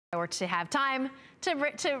or to have time to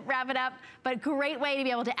wrap it up, but great way to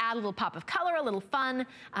be able to add a little pop of color, a little fun,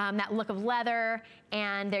 that look of leather,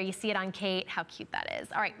 and there you see it on Kate. How cute that is.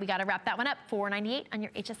 All right, we gotta wrap that one up. $4.98 on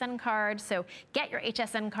your HSN card, so get your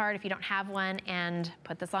HSN card if you don't have one and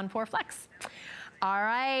put this on for flex. All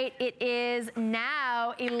right, it is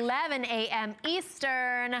now 11 a.m.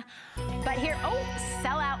 Eastern, but here,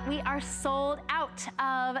 sellout. We are sold out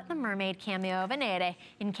of the Mermaid Cameo Venere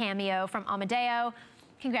in Cameo from Amadeo.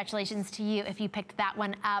 Congratulations to you if you picked that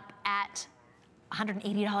one up at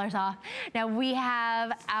 $180 off. Now we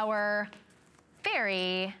have our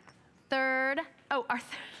very third, Paul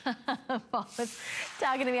was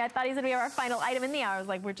talking to me. I thought he said we have our final item in the hour. I was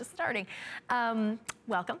like, we're just starting.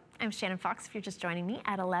 Welcome, I'm Shannon Fox. If you're just joining me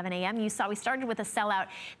at 11 a.m. You saw we started with a sellout.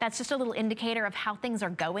 That's just a little indicator of how things are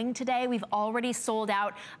going today. We've already sold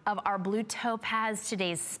out of our Blue Topaz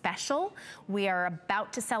Today's Special. We are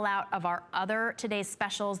about to sell out of our other Today's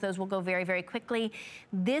Specials. Those will go very, very quickly.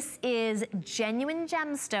 This is Genuine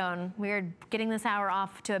Gemstone. We're getting this hour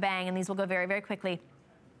off to a bang, and these will go very, very quickly.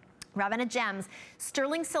 Ravenna Gems,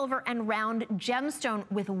 sterling silver and round gemstone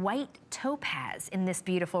with white topaz in this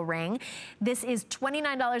beautiful ring. This is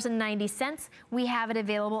 $29.90. We have it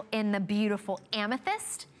available in the beautiful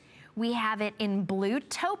amethyst. We have it in blue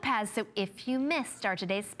topaz, so if you missed our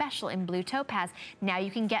today's special in blue topaz, now you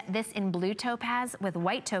can get this in blue topaz with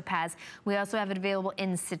white topaz. We also have it available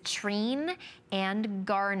in citrine and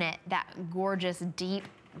garnet, that gorgeous deep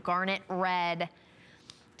garnet red.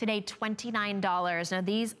 Today, $29. Now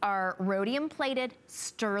these are rhodium plated,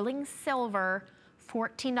 sterling silver,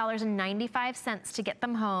 $14.95 to get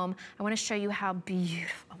them home. I wanna show you how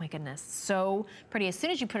beautiful, oh my goodness, so pretty. As soon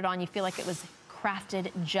as you put it on, you feel like it was crafted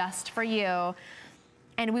just for you.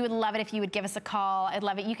 And we would love it if you would give us a call. I'd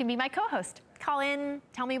love it. You can be my co-host. Call in,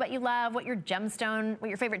 tell me what you love, what your gemstone, what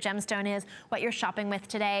your favorite gemstone is, what you're shopping with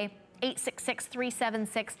today.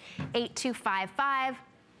 866-376-8255.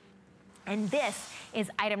 And this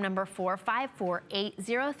is item number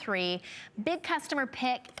 454803. Big customer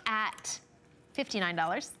pick at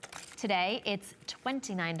 $59. Today, it's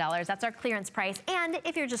 $29. That's our clearance price. And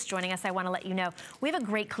if you're just joining us, I want to let you know, we have a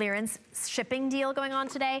great clearance shipping deal going on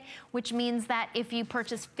today, which means that if you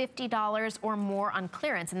purchase $50 or more on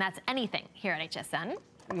clearance, and that's anything here at HSN,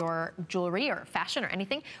 your jewelry or fashion or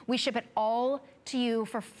anything, we ship it all to you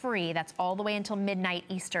for free. That's all the way until midnight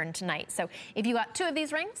Eastern tonight. So if you got 2 of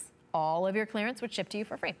these rings, all of your clearance would ship to you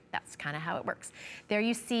for free. That's kind of how it works. There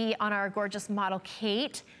you see on our gorgeous model,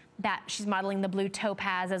 Kate, that she's modeling the blue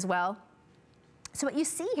topaz as well. So what you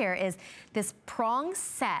see here is this prong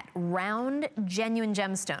set, round genuine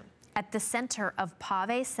gemstone at the center of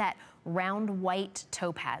pave set, round white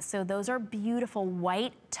topaz. So those are beautiful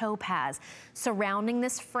white topaz surrounding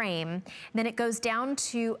this frame. Then it goes down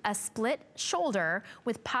to a split shoulder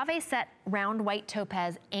with pave set round white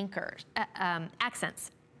topaz anchors,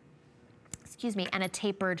 accents. Excuse me, and a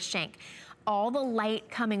tapered shank. All the light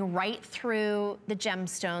coming right through the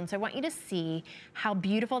gemstone. So I want you to see how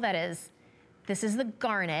beautiful that is. This is the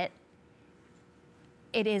garnet.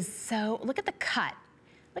 It is so, look at the cut.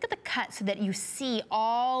 Look at the cut so that you see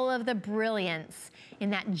all of the brilliance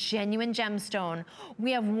in that genuine gemstone.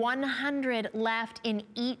 We have 100 left in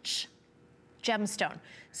each gemstone.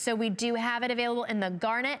 So we do have it available in the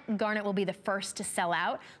garnet. Garnet will be the first to sell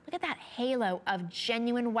out. Look at that halo of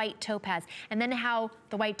genuine white topaz. And then how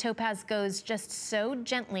the white topaz goes just so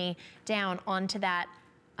gently down onto that,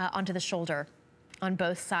 onto the shoulder on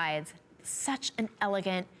both sides. Such an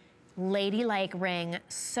elegant, ladylike ring.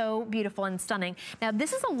 So beautiful and stunning. Now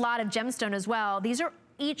this is a lot of gemstone as well. These are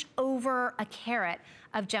each over a carat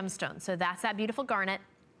of gemstone. So that's that beautiful garnet.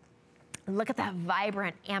 Look at that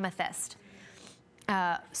vibrant amethyst.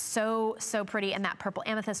 So pretty, and that purple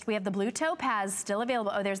amethyst. We have the blue topaz still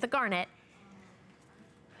available. Oh, there's the garnet.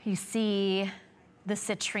 You see the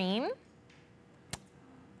citrine.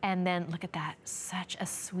 And then look at that, such a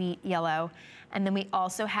sweet yellow. And then we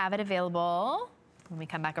also have it available, when we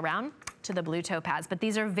come back around, to the blue topaz. But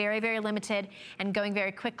these are very, very limited and going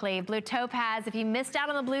very quickly. Blue topaz, if you missed out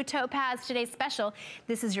on the blue topaz today's special,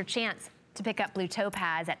 this is your chance to pick up blue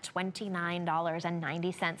topaz at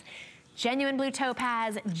 $29.90. Genuine blue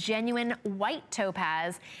topaz, genuine white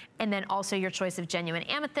topaz, and then also your choice of genuine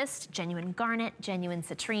amethyst, genuine garnet, genuine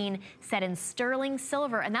citrine, set in sterling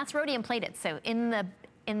silver, and that's rhodium plated, so in the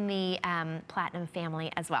platinum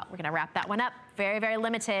family as well. We're gonna wrap that one up, very, very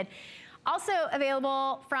limited. Also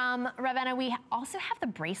available from Ravenna, we also have the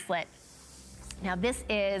bracelet Now this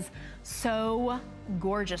is so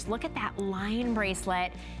gorgeous. Look at that line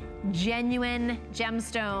bracelet. Genuine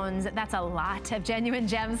gemstones. That's a lot of genuine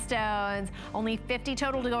gemstones. Only 50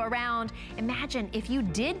 total to go around. Imagine if you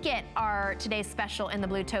did get our today's special in the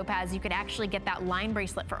blue topaz, you could actually get that line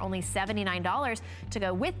bracelet for only $79 to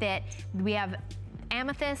go with it. We have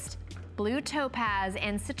amethyst, blue topaz,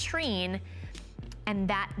 and citrine, and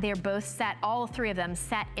that they're both set, all three of them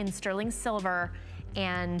set in sterling silver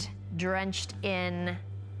and drenched in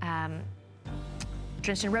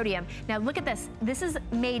rhodium. Now look at this. This is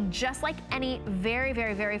made just like any very,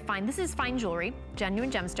 very, very fine. This is fine jewelry, genuine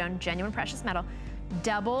gemstone, genuine precious metal,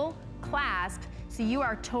 double clasp, so you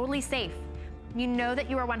are totally safe. You know that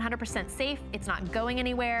you are 100% safe. It's not going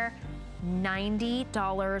anywhere.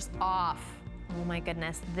 $90 off. Oh my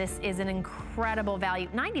goodness, this is an incredible value.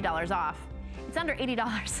 $90 off. It's under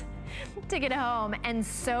 $80 to get home, and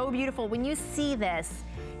so beautiful. When you see this,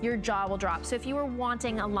 your jaw will drop. So if you were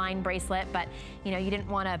wanting a line bracelet, but you didn't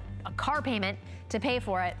want a car payment to pay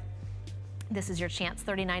for it, this is your chance.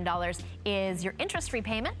 $39 is your interest-free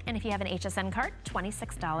payment, and if you have an HSN card,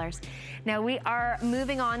 $26. Now we are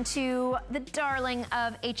moving on to the darling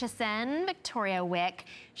of HSN, Victoria Wick.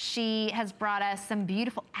 She has brought us some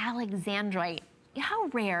beautiful alexandrite. How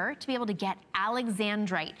rare to be able to get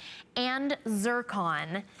alexandrite and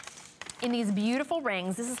zircon in these beautiful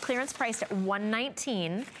rings. This is clearance priced at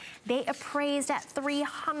 $119. They appraised at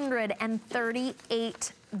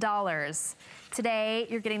 $338. Today,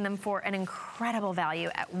 you're getting them for an incredible value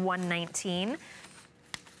at $119.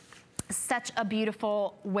 Such a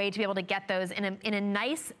beautiful way to be able to get those in a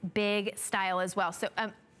nice big style as well. So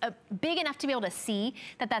big enough to be able to see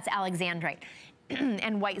that that's alexandrite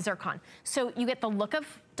and white zircon. So you get the look of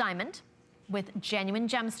diamond with genuine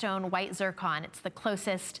gemstone white zircon. It's the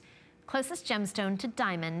closest gemstone to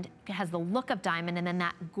diamond. It has the look of diamond, and then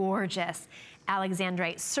that gorgeous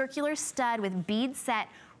alexandrite circular stud with bead set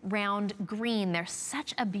round green. There's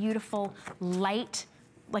such a beautiful light,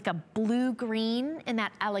 like a blue green in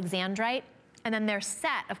that alexandrite. And then they're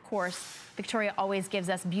set, of course, Victoria always gives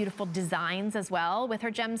us beautiful designs as well with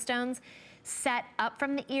her gemstones. Set up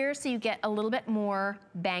from the ear so you get a little bit more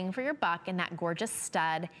bang for your buck in that gorgeous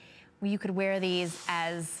stud. You could wear these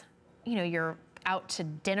as, your out to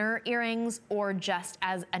dinner earrings or just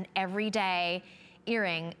as an everyday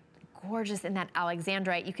earring. Gorgeous in that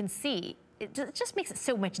alexandrite. You can see, it just makes it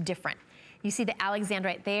so much different. You see the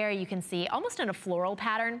alexandrite there. You can see almost in a floral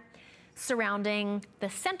pattern surrounding the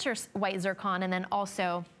center white zircon, and then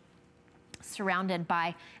also surrounded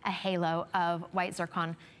by a halo of white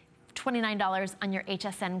zircon. $29 on your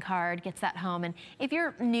HSN card gets that home. And if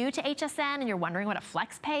you're new to HSN and you're wondering what a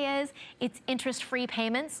flex pay is, it's interest-free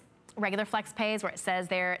payments. Regular flex pays where it says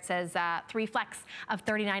 3 flex of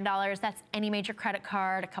 $39. That's any major credit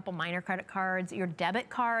card, a couple minor credit cards, your debit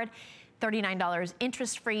card, $39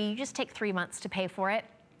 interest-free. You just take 3 months to pay for it.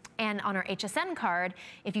 And on our HSN card,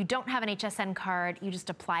 if you don't have an HSN card, you just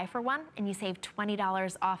apply for one and you save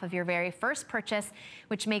 $20 off of your very first purchase,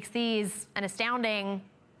 which makes these an astounding,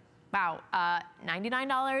 wow,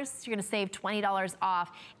 $99. You're gonna save $20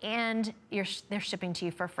 off, and they're shipping to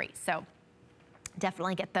you for free. So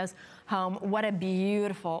definitely get those home. What a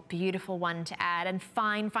beautiful, beautiful one to add. And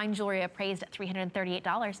fine jewelry appraised at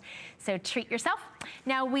 $338. So treat yourself.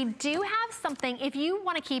 Now we do have something, if you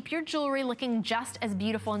want to keep your jewelry looking just as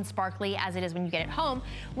beautiful and sparkly as it is when you get it home,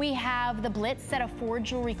 we have the Blitz set of 4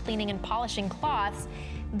 jewelry cleaning and polishing cloths.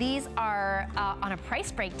 These are on a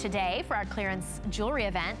price break today for our clearance jewelry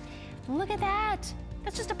event. Look at that.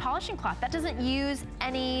 That's just a polishing cloth. That doesn't use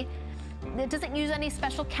any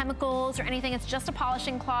special chemicals or anything. It's just a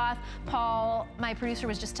polishing cloth. Paul, my producer,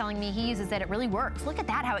 was just telling me he uses it. It really works. Look at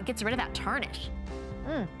that, how it gets rid of that tarnish.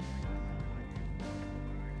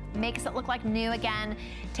 Makes it look like new again.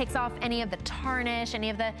 Takes off any of the tarnish, any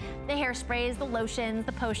of the hairsprays, the lotions,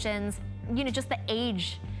 the potions, just the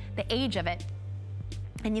age of it.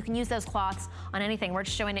 And you can use those cloths on anything. We're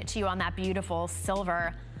just showing it to you on that beautiful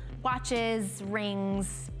silver. Watches,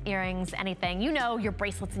 rings, earrings, anything. Your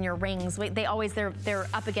bracelets and your rings, they're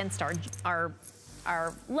up against our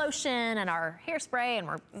lotion and our hairspray, and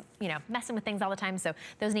we're messing with things all the time, so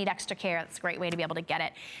those need extra care. That's a great way to be able to get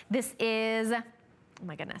it. This is, oh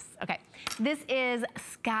my goodness, okay. This is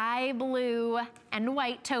sky blue and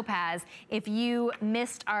white topaz. If you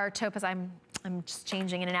missed our topaz, I'm just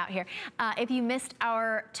changing in and out here. If you missed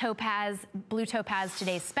our topaz, blue topaz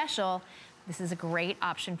today's special, this is a great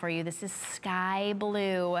option for you. This is sky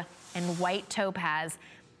blue and white topaz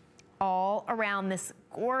all around this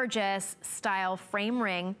gorgeous style frame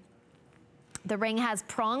ring. The ring has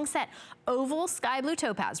prong set oval sky blue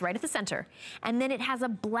topaz right at the center. And then it has a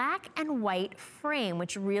black and white frame,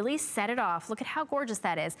 which really set it off. Look at how gorgeous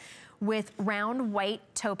that is, with round white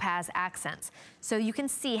topaz accents. So you can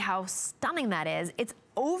see how stunning that is. It's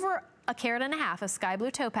over 1.5 carats of sky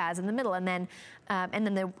blue topaz in the middle, and then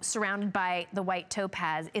they're surrounded by the white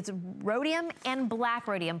topaz. It's rhodium and black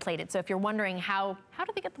rhodium plated. So if you're wondering how do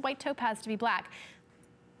they get the white topaz to be black?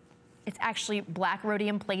 It's actually black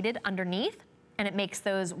rhodium plated underneath, and it makes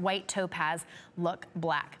those white topaz look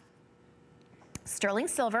black. Sterling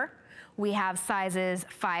silver, we have sizes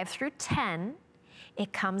 5 through 10.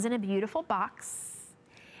 It comes in a beautiful box,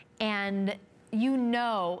 and you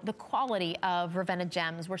know the quality of Ravenna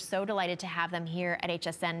gems. We're so delighted to have them here at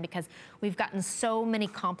HSN because we've gotten so many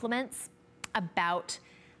compliments about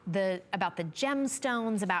the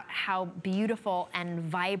gemstones, about how beautiful and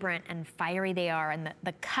vibrant and fiery they are, and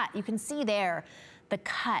the cut. You can see there the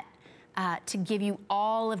cut to give you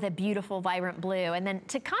all of the beautiful, vibrant blue. And then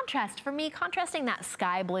to contrast, for me, contrasting that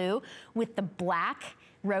sky blue with the black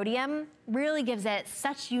rhodium really gives it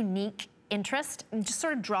such unique interest and just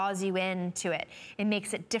sort of draws you into it. It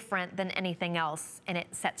makes it different than anything else, and it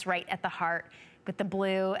sets right at the heart with the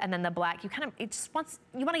blue and then the black. You want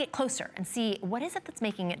to get closer and see what is it that's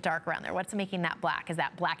making it dark around there. What's making that black? Is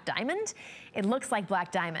that black diamond? It looks like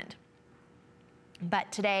black diamond.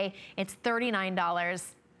 But today it's $39.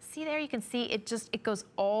 See there, you can see it goes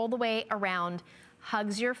all the way around,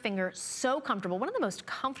 hugs your finger, so comfortable. One of the most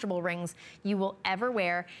comfortable rings you will ever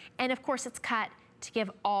wear. And of course it's cut to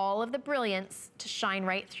give all of the brilliance to shine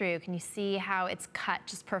right through. Can you see how it's cut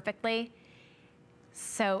just perfectly?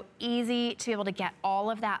 So easy to be able to get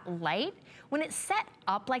all of that light. When it's set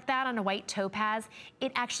up like that on a white topaz,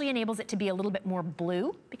 it actually enables it to be a little bit more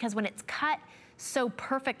blue, because when it's cut so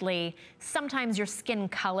perfectly, sometimes your skin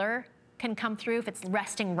color can come through if it's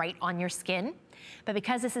resting right on your skin. But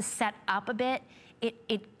because this is set up a bit,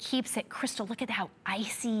 it keeps it crystal. Look at how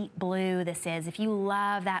icy blue this is. If you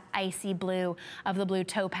love that icy blue of the blue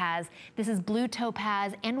topaz, this is blue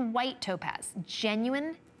topaz and white topaz,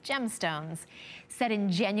 genuine gemstones set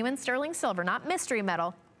in genuine sterling silver, not mystery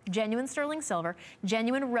metal, genuine sterling silver,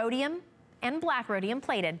 genuine rhodium and black rhodium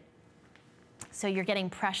plated. So you're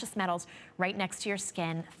getting precious metals right next to your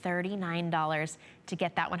skin, $39 to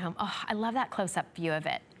get that one home. Oh, I love that close-up view of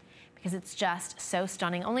it because it's just so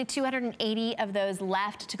stunning. Only 280 of those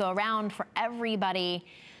left to go around for everybody.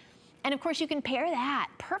 And of course you can pair that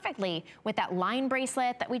perfectly with that line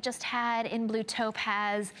bracelet that we just had in blue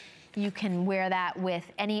topaz. You can wear that with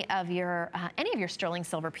any of your sterling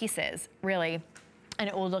silver pieces, really, and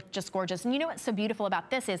it will look just gorgeous. And you know what's so beautiful about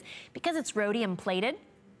this is because it's rhodium plated,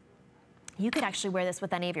 you could actually wear this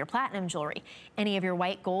with any of your platinum jewelry, any of your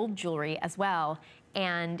white gold jewelry as well,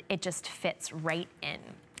 and it just fits right in.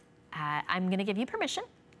 I'm gonna give you permission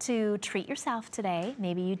to treat yourself today.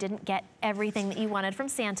 Maybe you didn't get everything that you wanted from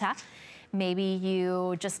Santa. Maybe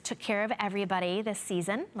you just took care of everybody this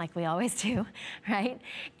season, like we always do, right?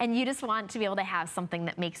 And you just want to be able to have something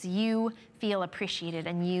that makes you feel appreciated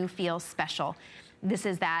and you feel special. This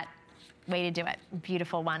is that way to do it.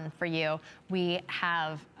 Beautiful one for you. We're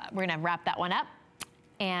gonna wrap that one up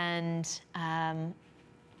and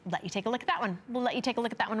let you take a look at that one. We'll let you take a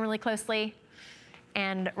look at that one really closely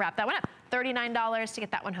and wrap that one up. $39 to get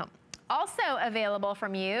that one home. Also available for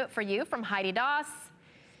you from Heidi Daus.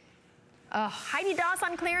 Oh, Heidi Daus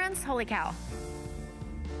on clearance, holy cow.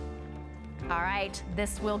 All right,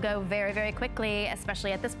 this will go very, very quickly,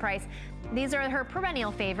 especially at this price. These are her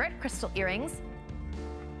perennial favorite, crystal earrings.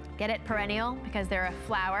 Get it, perennial, because they're a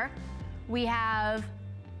flower. We have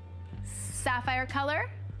sapphire color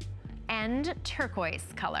and turquoise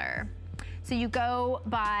color. So you go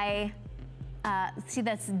by, see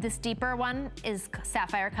this deeper one is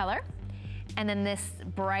sapphire color. And then this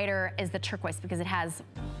brighter is the turquoise because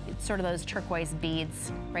it's sort of those turquoise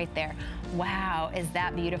beads right there. Wow, is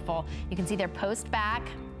that beautiful. You can see their post back.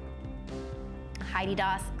 Heidi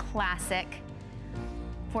Daus Classic,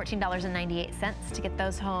 $14.98 to get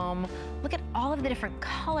those home. Look at all of the different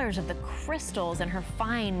colors of the crystals and her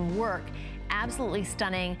fine work. Absolutely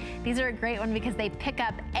stunning. These are a great one because they pick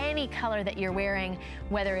up any color that you're wearing,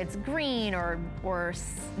 whether it's green or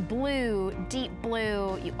blue, deep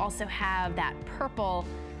blue. You also have that purple.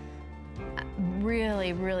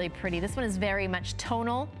 Really, really pretty. This one is very much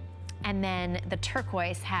tonal. And then the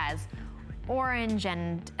turquoise has orange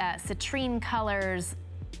and citrine colors,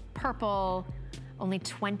 purple. Only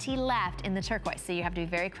 20 left in the turquoise, so you have to be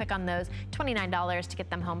very quick on those. $29 to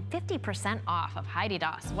get them home. 50% off of Heidi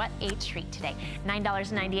Daus. What a treat today.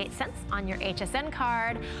 $9.98 on your HSN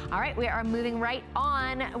card. All right, we are moving right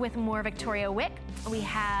on with more Victoria Wick. We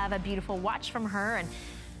have a beautiful watch from her, and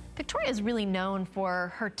Victoria is really known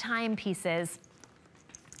for her timepieces.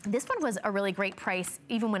 This one was a really great price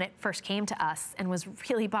even when it first came to us and was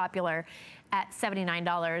really popular at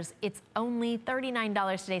 $79. It's only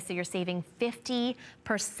 $39 today, so you're saving 50%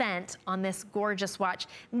 on this gorgeous watch.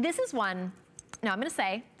 This is one, now I'm gonna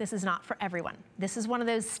say, this is not for everyone. This is one of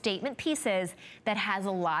those statement pieces that has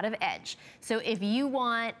a lot of edge. So if you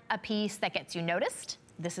want a piece that gets you noticed,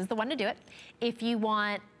 this is the one to do it. If you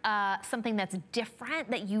want something that's different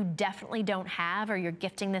that you definitely don't have, or you're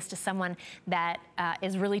gifting this to someone that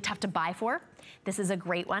is really tough to buy for, this is a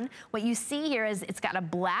great one. What you see here is it's got a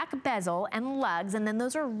black bezel and lugs, and then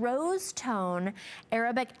those are rose tone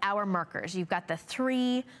Arabic hour markers. You've got the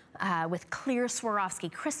 3 with clear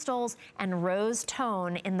Swarovski crystals and rose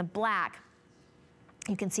tone in the black.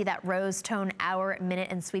 You can see that rose tone hour, minute,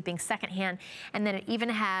 and sweeping second hand. And then it even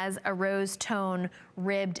has a rose tone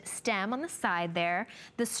ribbed stem on the side there.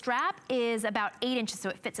 The strap is about 8 inches, so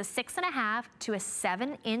it fits a 6.5 to a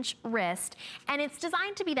 7-inch wrist. And it's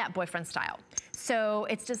designed to be that boyfriend style. So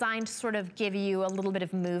it's designed to sort of give you a little bit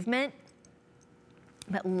of movement.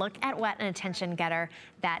 But look at what an attention getter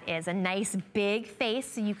that is. A nice big face,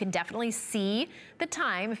 so you can definitely see the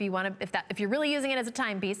time if you want to, if you're really using it as a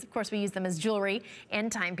timepiece. Of course, we use them as jewelry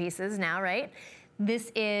and timepieces now, right?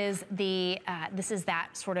 This is that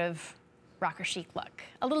sort of rocker chic look.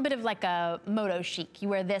 A little bit of like a moto chic. You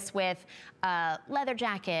wear this with a leather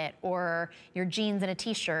jacket or your jeans and a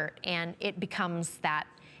t-shirt, and it becomes that,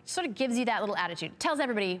 sort of gives you that little attitude. Tells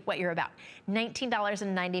everybody what you're about.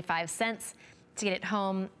 $19.95. to get it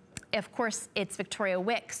home. Of course, it's Victoria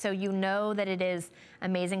Wick, so you know that it is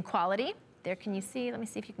amazing quality. There, can you see? Let me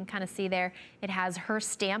see if you can kind of see there. It has her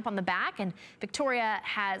stamp on the back, and Victoria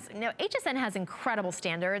has, HSN has incredible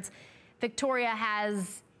standards. Victoria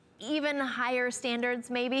has even higher standards,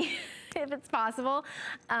 maybe, if it's possible,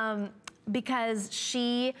 because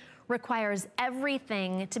she requires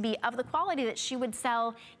everything to be of the quality that she would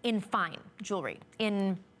sell in fine jewelry,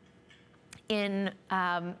 in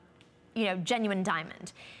genuine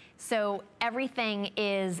diamond. So everything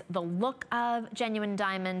is the look of genuine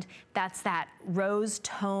diamond. That's that rose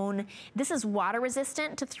tone. This is water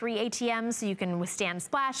resistant to 3 ATM, so you can withstand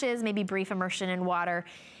splashes, maybe brief immersion in water.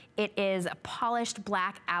 It is a polished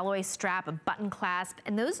black alloy strap, a button clasp,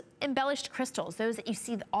 and those embellished crystals, those that you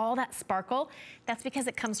see all that sparkle, that's because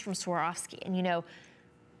it comes from Swarovski. And you know,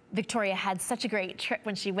 Victoria had such a great trip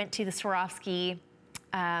when she went to the Swarovski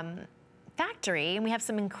factory, and we have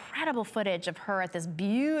some incredible footage of her at this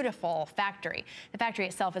beautiful factory. The factory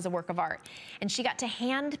itself is a work of art. And she got to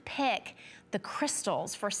hand pick the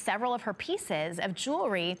crystals for several of her pieces of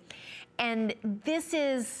jewelry. And this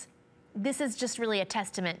is just really a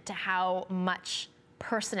testament to how much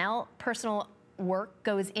personal work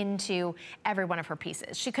goes into every one of her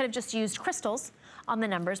pieces. She could have just used crystals on the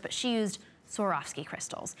numbers, but she used Swarovski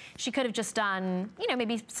crystals. She could have just done,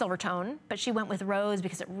 maybe silver tone, but she went with rose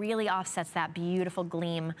because it really offsets that beautiful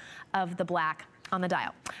gleam of the black on the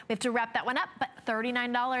dial. We have to wrap that one up, but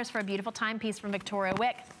 $39 for a beautiful timepiece from Victoria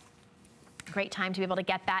Wick. Great time to be able to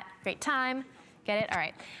get that. Great time. Get it? All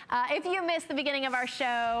right. If you missed the beginning of our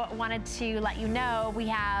show, wanted to let you know we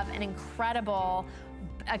have an incredible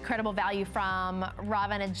value from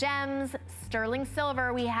Ravenna Gems, sterling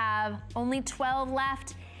silver. We have only 12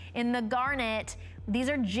 left. In the garnet, these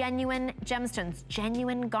are genuine gemstones,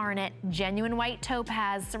 genuine garnet, genuine white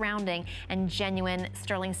topaz surrounding, and genuine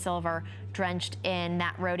sterling silver drenched in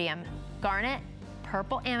that rhodium. Garnet,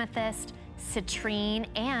 purple amethyst, citrine,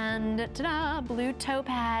 and ta-da, blue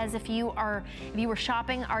topaz. If you were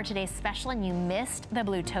shopping our today's special and you missed the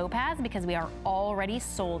blue topaz because we are already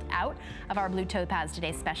sold out of our blue topaz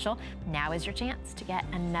today's special, now is your chance to get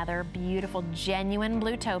another beautiful genuine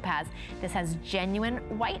blue topaz. This has genuine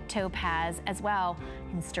white topaz as well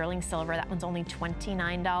in sterling silver. That one's only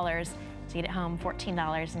 $29 to get it home,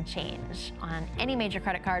 $14 and change on any major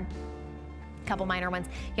credit card. Couple minor ones.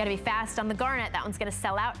 You gotta be fast on the garnet. That one's gonna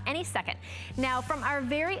sell out any second. Now, from our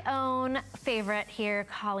very own favorite here,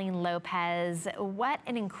 Colleen Lopez. What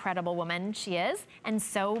an incredible woman she is, and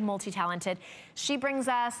so multi-talented. She brings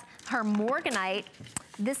us her Morganite.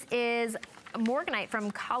 This is Morganite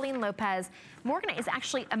from Colleen Lopez. Morganite is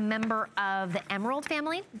actually a member of the emerald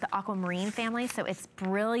family, the aquamarine family, so it's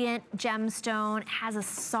brilliant gemstone, has a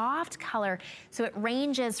soft color, so it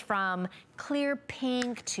ranges from clear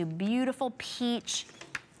pink to beautiful peach.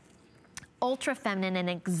 ultra feminine and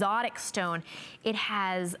exotic stone. It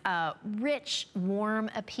has a rich, warm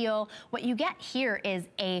appeal. What you get here is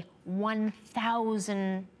a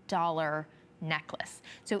 $1,000 necklace.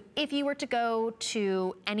 So if you were to go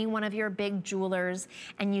to any one of your big jewelers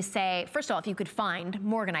and you say, first of all, if you could find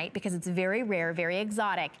morganite, because it's very rare, very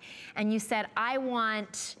exotic, and you said, I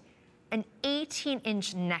want an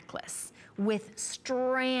 18-inch necklace with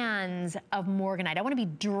strands of morganite. I want to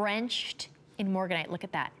be drenched in morganite. Look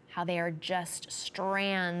at that, how they are just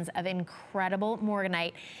strands of incredible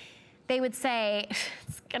morganite. They would say,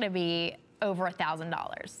 it's gonna be over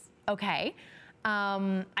 $1,000. Okay,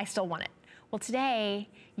 I still want it. Well, today,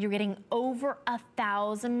 you're getting over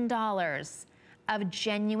 $1,000 of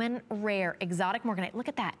genuine, rare, exotic morganite. Look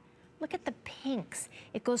at that. Look at the pinks.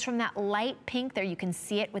 It goes from that light pink there, you can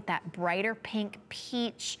see it with that brighter pink,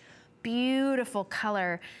 peach, beautiful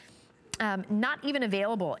color. Not even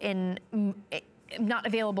available in, not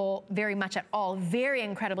available very much at all, very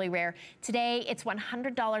incredibly rare. Today, it's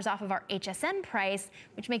 $100 off of our HSN price,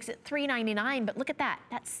 which makes it $399, but look at that,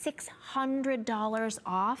 that's $600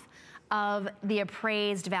 off of the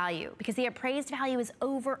appraised value, because the appraised value is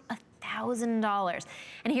over $1,000.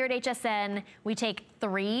 And here at HSN, we take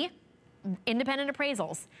 3 independent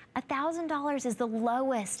appraisals. $1,000 is the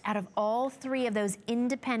lowest out of all 3 of those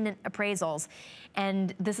independent appraisals.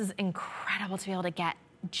 And this is incredible to be able to get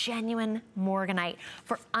genuine morganite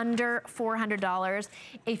for under $400.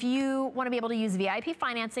 If you want to be able to use VIP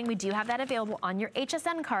financing, we do have that available on your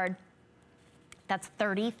HSN card. That's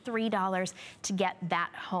 $33 to get that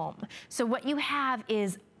home. So what you have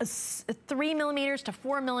is 3 millimeters to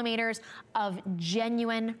 4 millimeters of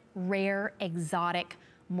genuine, rare, exotic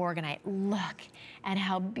morganite. Look at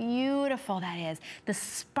how beautiful that is. The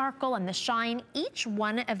sparkle and the shine, each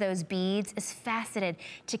one of those beads is faceted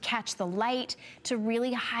to catch the light, to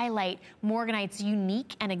really highlight morganite's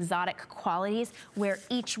unique and exotic qualities, where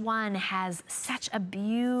each one has such a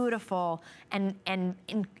beautiful and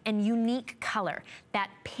unique color.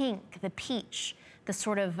 That pink, the peach, the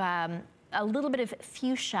sort of a little bit of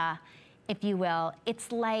fuchsia, if you will. It's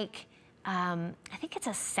like, I think it's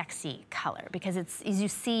a sexy color, because it's, as you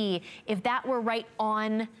see, if that were right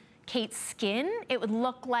on Kate's skin, it would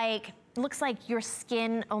look like, looks like your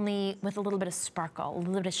skin, only with a little bit of sparkle, a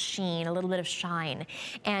little bit of sheen, a little bit of shine.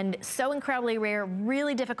 And so incredibly rare,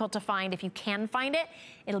 really difficult to find. If you can find it,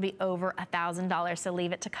 it'll be over $1,000. So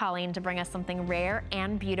leave it to Colleen to bring us something rare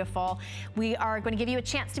and beautiful. We are going to give you a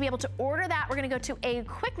chance to be able to order that. We're going to go to a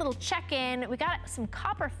quick little check-in. We got some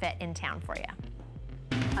Copper Fit in town for you.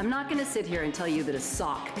 I'm not going to sit here and tell you that a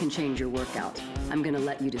sock can change your workout. I'm going to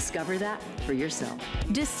let you discover that for yourself.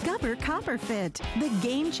 Discover Copper Fit, the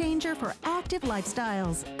game changer for active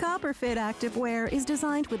lifestyles. Copper Fit activewear is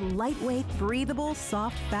designed with lightweight, breathable,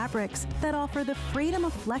 soft fabrics that offer the freedom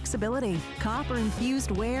of flexibility.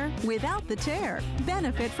 Copper-infused wear without the tear.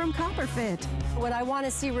 Benefit from Copper Fit. When I want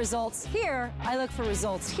to see results here, I look for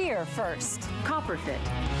results here first. Copper Fit.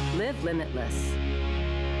 Live limitless.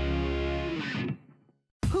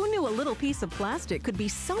 Who knew a little piece of plastic could be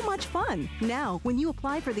so much fun? Now, when you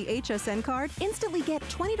apply for the HSN card, instantly get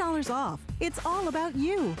 $20 off. It's all about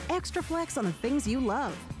you. Extra flex on the things you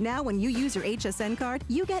love. Now, when you use your HSN card,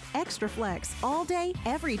 you get extra flex all day,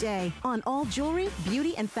 every day on all jewelry,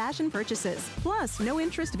 beauty, and fashion purchases. Plus, no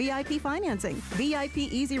interest VIP financing, VIP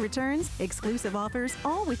easy returns, exclusive offers,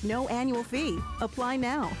 all with no annual fee. Apply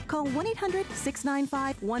now. Call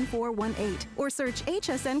 1-800-695-1418 or search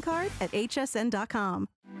HSN card at hsn.com.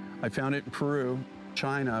 I found it in Peru,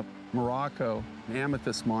 China, Morocco, an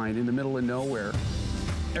amethyst mine in the middle of nowhere.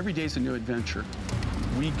 Every day's a new adventure.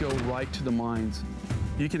 We go right to the mines.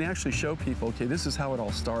 You can actually show people, okay, this is how it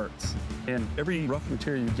all starts. And every rough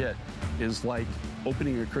material you get is like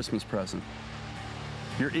opening a Christmas present.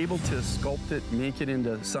 You're able to sculpt it, make it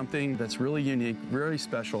into something that's really unique, very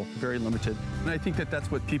special, very limited. And I think that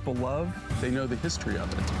that's what people love. They know the history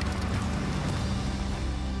of it.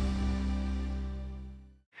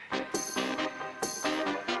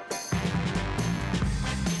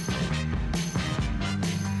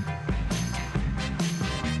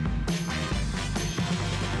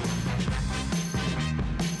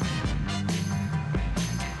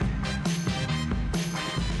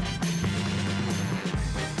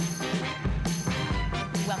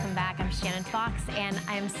 And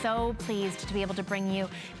I am so pleased to be able to bring you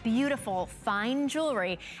beautiful, fine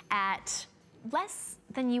jewelry at less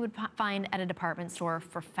than you would find at a department store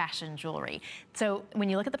for fashion jewelry. So when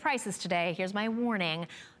you look at the prices today, here's my warning.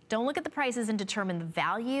 Don't look at the prices and determine the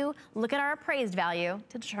value. Look at our appraised value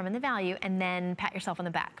to determine the value, and then pat yourself on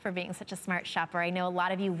the back for being such a smart shopper. I know a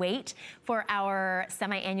lot of you wait for our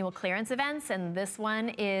semi-annual clearance events, and this one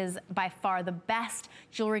is by far the best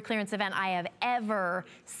jewelry clearance event I have ever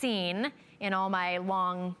seen in all my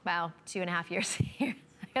long, well, 2.5 years here.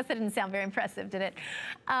 I guess that didn't sound very impressive, did it?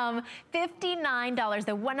 $59,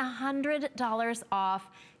 the $100 off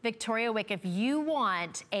Victoria Wick. If you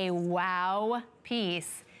want a wow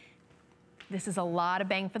piece, this is a lot of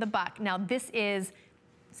bang for the buck. Now this is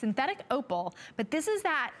synthetic opal, but this is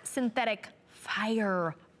that synthetic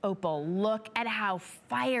fire opal. Look at how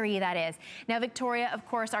fiery that is. Now Victoria, of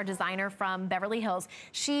course, our designer from Beverly Hills,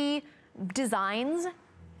 she designs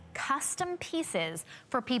custom pieces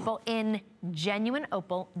for people in genuine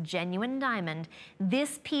opal, genuine diamond.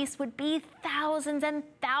 This piece would be thousands and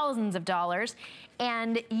thousands of dollars,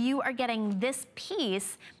 and you are getting this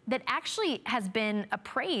piece that actually has been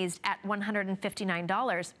appraised at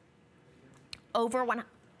 $159, over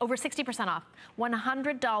 60% off,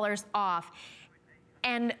 $100 off,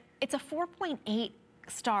 and it's a 4.8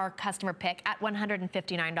 star customer pick at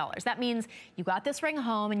 $159. That means you got this ring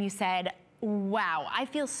home and you said, wow, I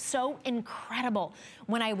feel so incredible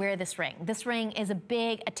when I wear this ring. This ring is a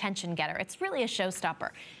big attention getter. It's really a showstopper.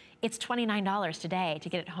 It's $29 today to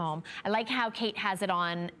get it home. I like how Kate has it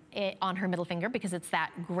on her middle finger because it's that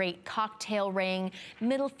great cocktail ring,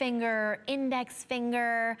 middle finger, index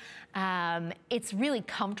finger. It's really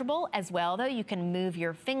comfortable as well, though. You can move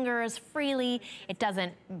your fingers freely. It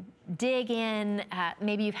doesn't dig in.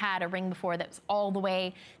 Maybe you've had a ring before that's all the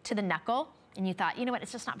way to the knuckle, and you thought, you know what,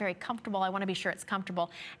 it's just not very comfortable. I want to be sure it's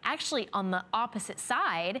comfortable. Actually, on the opposite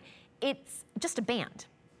side, it's just a band.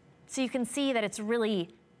 So you can see that it's really,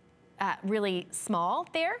 really small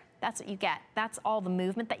there. That's what you get. That's all the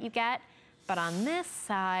movement that you get. But on this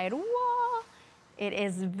side, whoa, it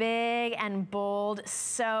is big and bold.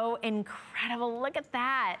 So incredible. Look at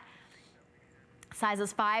that.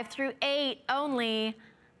 Sizes 5 through 8 only.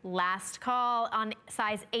 Last call on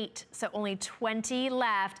size 8, so only 20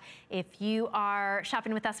 left. If you are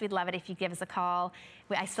shopping with us, we'd love it if you give us a call.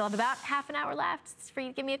 I still have about half an hour left for you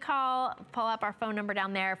to give me a call. Pull up our phone number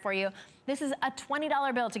down there for you. This is a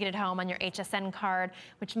 $20 bill to get it home on your HSN card,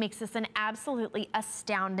 which makes this an absolutely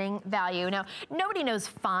astounding value. Now, nobody knows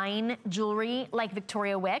fine jewelry like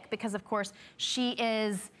Victoria Wick because, of course,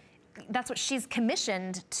 that's what she's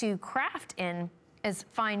commissioned to craft in, is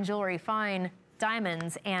fine jewelry, fine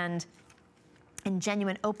diamonds and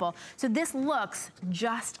genuine opal. So this looks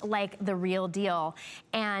just like the real deal.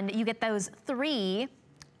 And you get those 3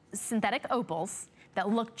 synthetic opals that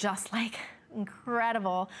look just like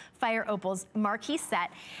incredible fire opals marquee set.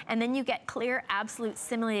 And then you get clear absolute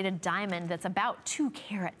simulated diamond that's about 2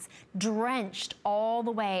 carats, drenched all the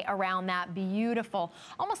way around that beautiful,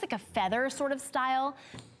 almost like a feather sort of style.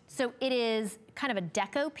 So it is kind of a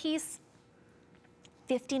deco piece.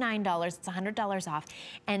 $59, it's $100 off,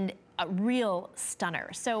 and a real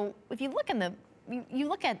stunner. So if you look in you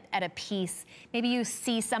look at a piece, maybe you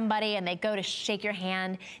see somebody and they go to shake your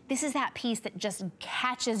hand. This is that piece that just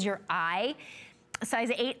catches your eye.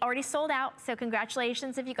 Size 8 already sold out, so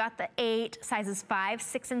congratulations if you got the 8. Sizes 5,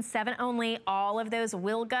 6, and 7 only. All of those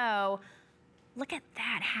will go. Look at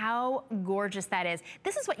that, how gorgeous that is.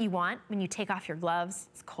 This is what you want when you take off your gloves.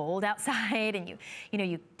 It's cold outside and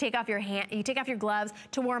you take off your gloves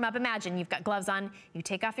to warm up. Imagine you've got gloves on, you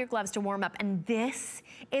take off your gloves to warm up, and this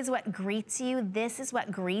is what greets you. This is what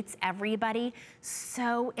greets everybody.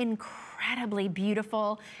 So incredibly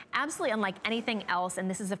beautiful, absolutely unlike anything else. And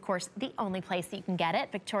this is, of course, the only place that you can get it.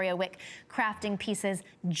 Victoria Wick crafting pieces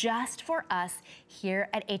just for us here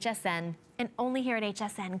at HSN. And only here at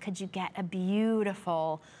HSN could you get a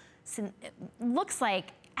beautiful,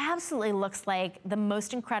 absolutely looks like the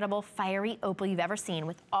most incredible fiery opal you've ever seen,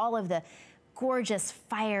 with all of the gorgeous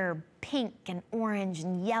fire pink and orange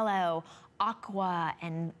and yellow, aqua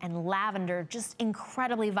and lavender, just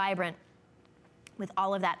incredibly vibrant with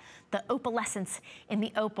all of that, the opalescence in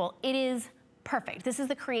the opal. It is perfect. This is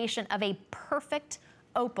the creation of a perfect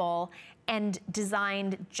opal, and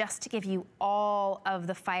designed just to give you all of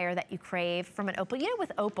the fire that you crave from an opal. You know,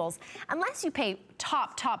 with opals, unless you pay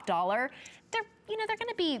top dollar,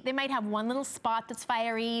 they might have one little spot that's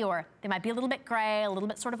fiery, or they might be a little bit gray, a little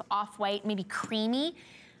bit sort of off-white, maybe creamy.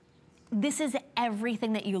 This is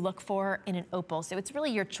everything that you look for in an opal. So it's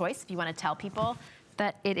really your choice if you want to tell people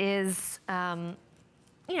that it is, that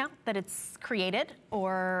it's created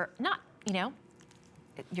or not,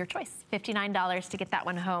 your choice. $59 to get that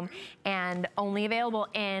one home, and only available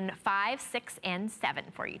in 5, 6, and 7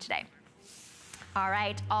 for you today. All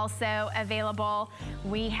right, also available,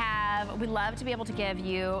 we love to be able to give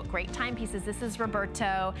you great timepieces. This is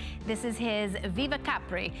Roberto. This is his Viva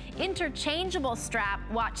Capri interchangeable strap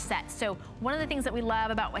watch set. So one of the things that we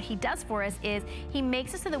love about what he does for us is he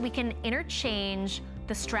makes it so that we can interchange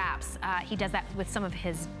the straps. He does that with some of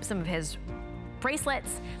his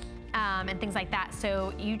bracelets and things like that.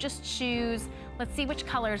 So you just choose, let's see which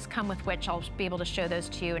colors come with which. I'll be able to show those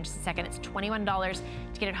to you in just a second. It's $21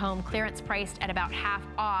 to get it home, clearance priced at about half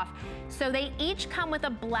off. So they each come with a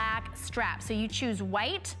black strap. So you choose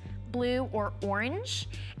white, blue, or orange,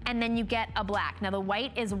 and then you get a black. Now the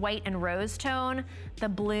white is white and rose tone, the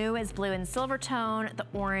blue is blue and silver tone, the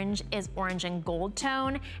orange is orange and gold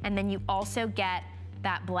tone, and then you also get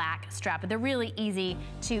that black strap. But they're really easy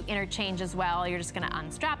to interchange as well. You're just gonna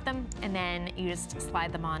unstrap them and then you just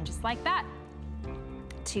slide them on just like that.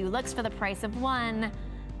 2 looks for the price of 1.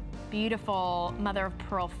 Beautiful mother of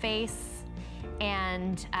pearl face,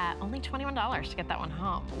 and only $21 to get that one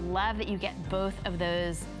home. Love that you get both of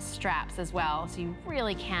those straps as well, so you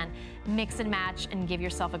really can mix and match and give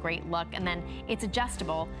yourself a great look. And then it's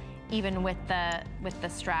adjustable even with the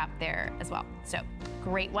strap there as well. So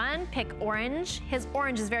great one. Pick orange. His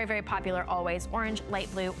orange is very, very popular always. Orange, light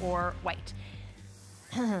blue, or white.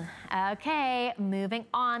 Okay, moving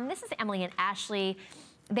on. This is Emily and Ashley.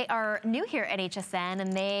 They are new here at HSN,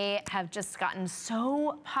 and they have just gotten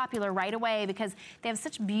so popular right away because they have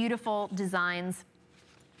such beautiful designs.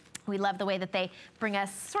 We love the way that they bring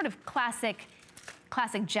us sort of classic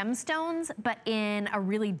gemstones, but in a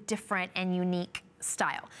really different and unique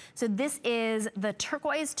style. So this is the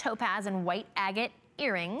turquoise, topaz, and white agate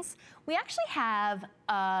earrings. We actually have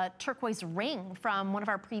a turquoise ring from one of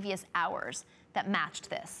our previous hours that matched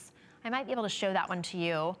this. I might be able to show that one to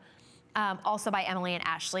you. Also by Emily and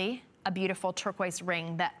Ashley, a beautiful turquoise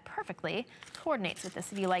ring that perfectly coordinates with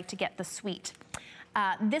this if you like to get the suite.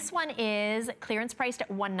 This one is clearance priced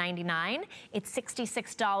at $199. It's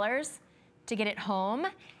 $66 to get it home,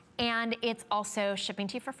 and it's also shipping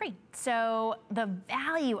to you for free. So the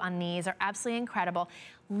value on these are absolutely incredible.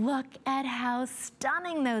 Look at how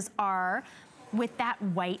stunning those are with that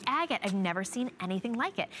white agate. I've never seen anything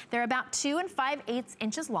like it. They're about 2 5/8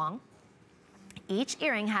 inches long. Each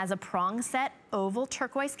earring has a prong set oval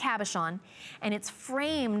turquoise cabochon, and it's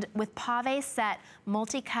framed with pave set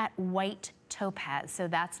multi-cut white topaz. So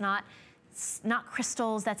that's not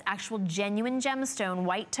crystals, that's actual genuine gemstone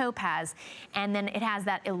white topaz. And then it has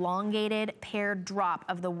that elongated paired drop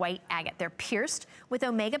of the white agate. They're pierced with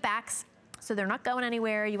omega backs, so they're not going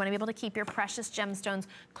anywhere. You want to be able to keep your precious gemstones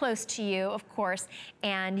close to you, of course,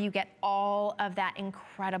 and you get all of that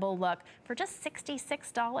incredible look for just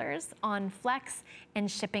 $66 on Flex and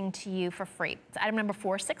shipping to you for free. It's item number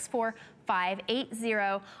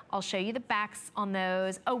 464580. I'll show you the backs on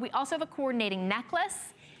those. Oh, we also have a coordinating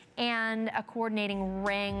necklace and a coordinating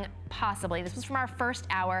ring, possibly. This was from our first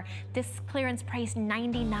hour. This clearance price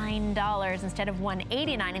 $99 instead of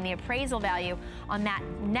 $189 in the appraisal value on that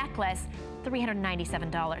necklace.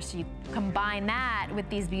 $397. So you combine that with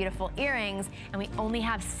these beautiful earrings, and we only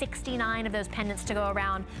have 69 of those pendants to go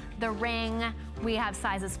around. The ring, we have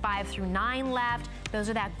sizes 5 through 9 left. Those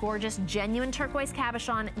are that gorgeous genuine turquoise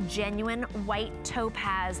cabochon, genuine white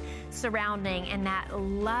topaz surrounding, and that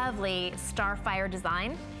lovely starfire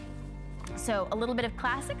design. So a little bit of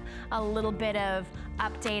classic, a little bit of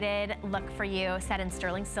updated look for you, set in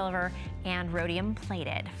sterling silver and rhodium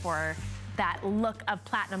plated for that look of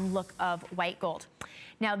platinum, look of white gold.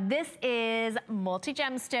 Now this is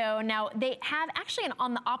multi-gemstone. Now they have actually,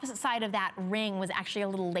 on the opposite side of that ring was actually a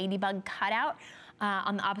little ladybug cutout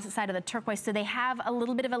on the opposite side of the turquoise. So they have a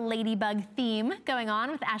little bit of a ladybug theme going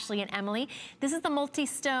on with Ashley and Emily. This is the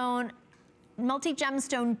multi-gemstone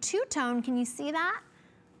two-tone. Can you see that?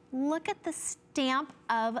 Look at the stamp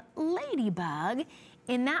of ladybug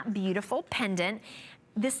in that beautiful pendant.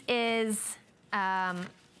 This is,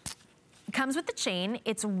 comes with the chain.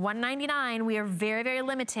 It's $199. We are very, very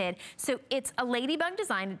limited. So it's a ladybug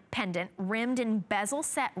design pendant rimmed in bezel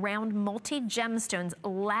set round multi-gemstones,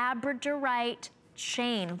 labradorite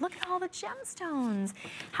chain. Look at all the gemstones.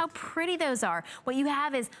 How pretty those are. What you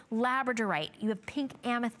have is labradorite. You have pink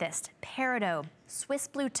amethyst, peridot, Swiss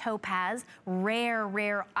blue topaz, rare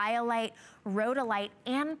iolite, rhodolite,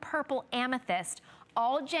 and purple amethyst.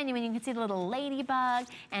 All genuine. You can see the little ladybug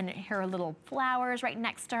and her little flowers right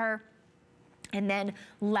next to her. And then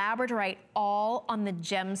labradorite all on the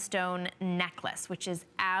gemstone necklace, which is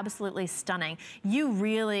absolutely stunning. You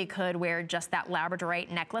really could wear just that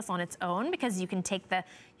labradorite necklace on its own because you can take the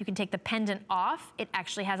pendant off. It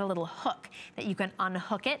actually has a little hook that you can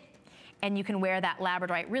unhook it. and you can wear that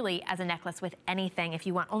labradorite really as a necklace with anything if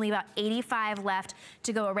you want. Only about 85 left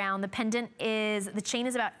to go around. The the chain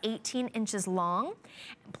is about 18 inches long,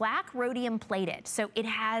 black rhodium plated. So it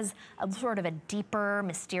has a sort of a deeper,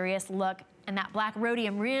 mysterious look. And that black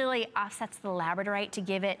rhodium really offsets the labradorite to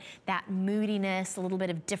give it that moodiness, a little bit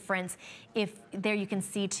of difference. There you can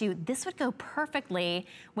see too, this would go perfectly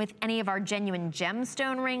with any of our genuine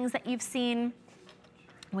gemstone rings that you've seen.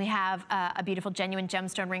 We have a beautiful genuine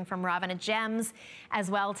gemstone ring from Ravana Gems as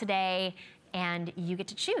well today. And you get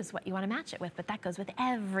to choose what you want to match it with, but that goes with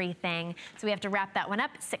everything. So we have to wrap that one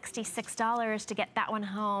up, $66 to get that one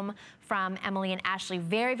home from Emily and Ashley.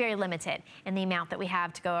 Very, very limited in the amount that we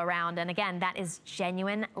have to go around. And again, that is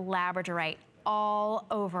genuine labradorite all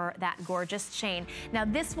over that gorgeous chain. Now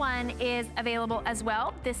this one is available as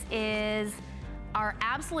well. This is our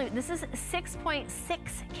absolute. This is 6.6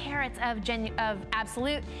 carats of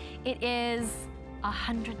absolute. It is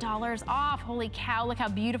 $100 off. Holy cow, look how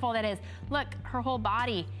beautiful that is. Look, her whole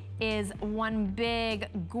body is one big,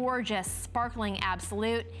 gorgeous, sparkling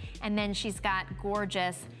absolute. And then she's got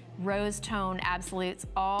gorgeous rose tone absolutes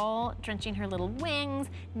all drenching her little wings.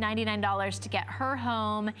 $99 to get her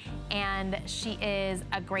home. And she is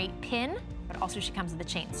a great pin, but also she comes with a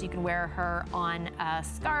chain. So you can wear her on a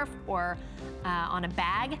scarf or on a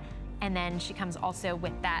bag. And then she comes also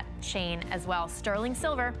with that chain as well. Sterling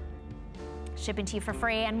silver. Shipping to you for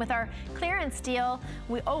free. And with our clearance deal,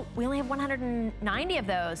 we only have 190 of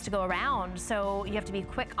those to go around, so you have to be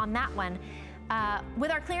quick on that one.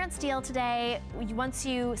 With our clearance deal today, once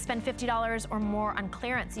you spend $50 or more on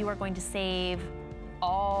clearance, you are going to save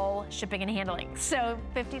all shipping and handling. So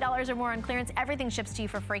 $50 or more on clearance, everything ships to you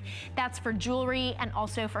for free. That's for jewelry and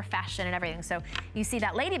also for fashion and everything. So you see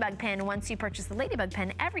that ladybug pin, once you purchase the ladybug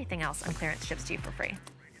pin, everything else on clearance ships to you for free.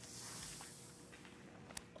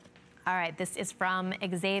 All right, this is from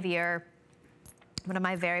Xavier, one of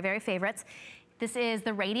my very, very favorites. This is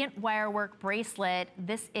the Radiant Wirework Bracelet.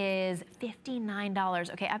 This is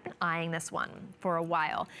 $59. Okay, I've been eyeing this one for a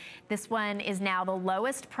while. This one is now the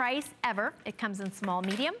lowest price ever. It comes in small,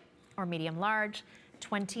 medium, or medium large.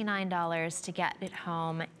 $29 to get it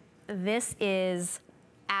home. This is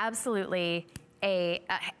absolutely a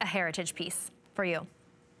heritage piece for you.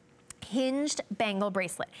 Hinged bangle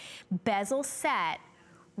bracelet, bezel set,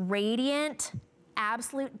 radiant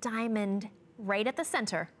absolute diamond right at the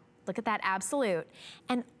center. Look at that absolute.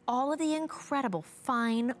 And all of the incredible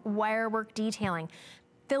fine wirework detailing.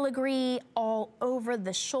 Filigree all over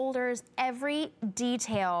the shoulders, every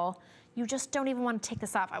detail. You just don't even want to take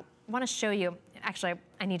this off. I want to show you. Actually,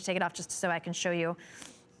 I need to take it off just so I can show you.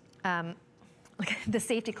 The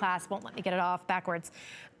safety class won't let me get it off backwards.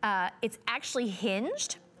 It's actually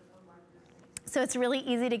hinged, so it's really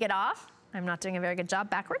easy to get off. I'm not doing a very good job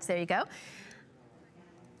backwards. There you go.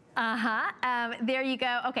 There you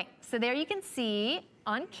go. Okay, so there you can see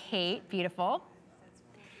on Kate, beautiful.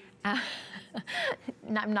 I'm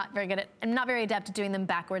not very adept at doing them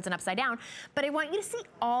backwards and upside down, but I want you to see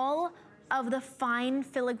all of the fine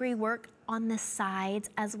filigree work on the sides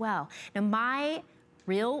as well. Now my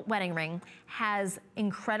real wedding ring has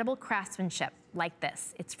incredible craftsmanship like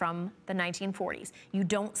this. It's from the 1940s. You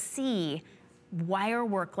don't see wire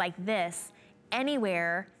work like this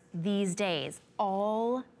anywhere these days.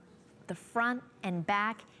 All the front and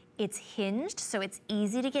back, it's hinged, so it's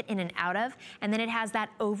easy to get in and out of. And then it has that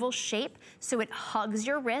oval shape, so it hugs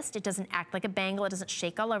your wrist. It doesn't act like a bangle. It doesn't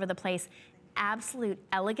shake all over the place. Absolute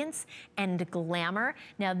elegance and glamour.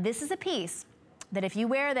 Now, this is a piece that if you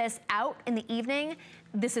wear this out in the evening,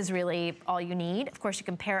 this is really all you need. Of course, you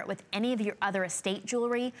can pair it with any of your other estate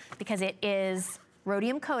jewelry because it is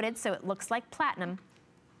rhodium coated, so it looks like platinum.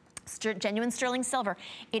 Genuine sterling silver.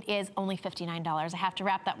 It is only $59. I have to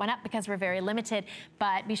wrap that one up because we're very limited,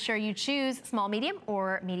 but be sure you choose small, medium,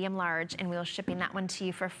 or medium large, and we'll shipping that one to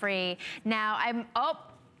you for free. Now,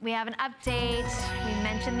 we have an update. We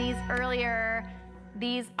mentioned these earlier.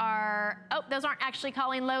 These are, those aren't actually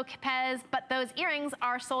Colleen Lopez, but those earrings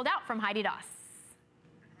are sold out from Heidi Doss.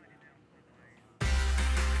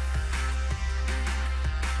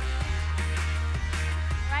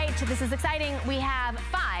 This is exciting. We have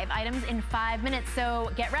 5 items in 5 minutes,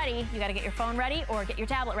 so get ready. You gotta get your phone ready or get your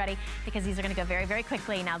tablet ready because these are gonna go very, very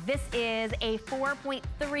quickly. Now, this is a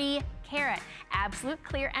 4.3 carat absolute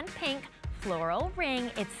clear and pink floral ring.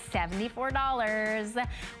 It's $74.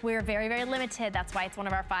 We're very, very limited. That's why it's one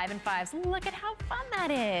of our 5 in 5s. Look at how fun that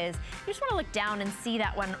is. You just want to look down and see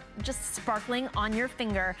that one just sparkling on your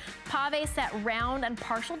finger. Pave set round and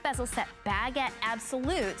partial bezel set baguette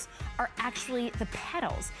absolutes are actually the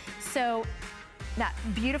petals. So that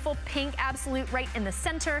beautiful pink absolute right in the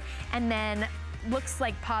center, and then looks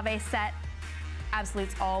like pave set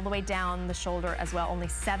absolutes all the way down the shoulder as well. Only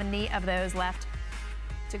 70 of those left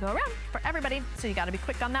to go around for everybody, so you gotta be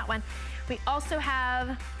quick on that one. We also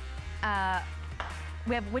have,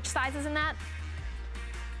 which sizes in that?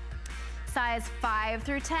 Size 5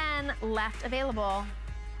 through 10 left available,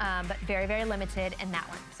 but very, very limited in that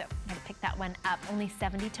one. So I'm gonna pick that one up. Only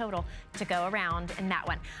 70 total to go around in that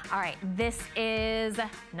one. All right, this is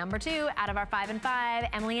number 2 out of our 5 and 5.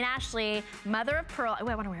 Emily and Ashley, Mother of Pearl. Oh,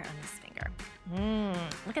 I wanna wear it on this finger.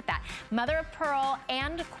 Look at that. Mother of Pearl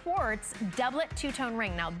and Quartz doublet two-tone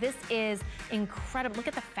ring. Now this is incredible. Look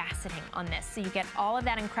at the faceting on this. So you get all of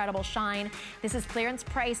that incredible shine. This is clearance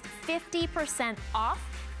priced 50% off.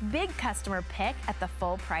 Big customer pick at the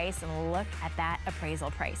full price, and look at that appraisal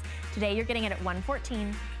price. Today you're getting it at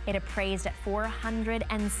 $114. It appraised at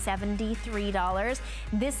 $473.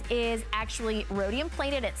 This is actually rhodium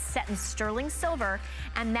plated. It's set in sterling silver,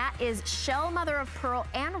 and that is shell mother of pearl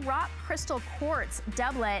and rock crystal quartz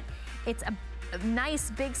doublet. It's a nice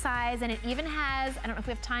big size, and it even has, I don't know if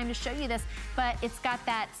we have time to show you this, but it's got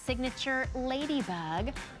that signature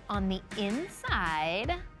ladybug on the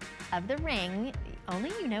inside of the ring.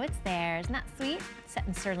 Only you know it's there. Isn't that sweet? Set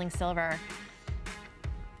in sterling silver.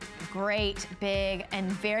 Great, big, and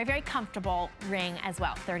very, very comfortable ring as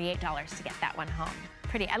well. $38 to get that one home.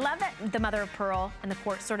 Pretty. I love that the mother of pearl and the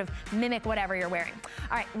quartz sort of mimic whatever you're wearing.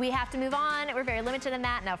 All right, we have to move on. We're very limited in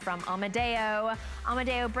that. Now from Amadeo.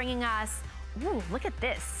 Amadeo bringing us, ooh, look at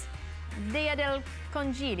this. Dia del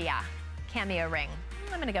Congilia cameo ring.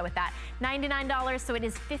 I'm gonna go with that. $99, so it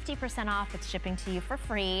is 50% off. It's shipping to you for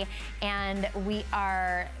free, and we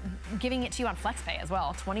are giving it to you on FlexPay as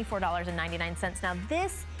well, $24.99. Now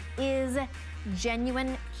this is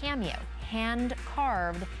genuine cameo, hand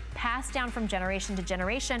carved, passed down from generation to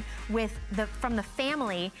generation from the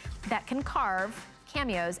family that can carve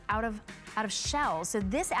cameos out of shells. So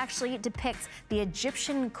this actually depicts the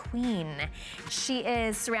Egyptian queen. She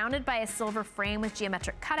is surrounded by a silver frame with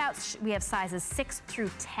geometric cutouts. We have sizes 6 through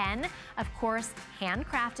 10. Of course,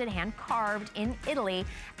 handcrafted, hand carved in Italy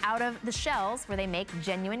out of the shells where they make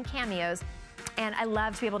genuine cameos. And I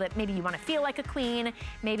love to be able to, maybe you want to feel like a queen,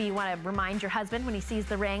 maybe you want to remind your husband when he sees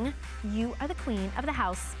the ring, you are the queen of the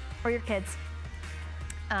house, or your kids,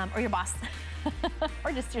 or your boss.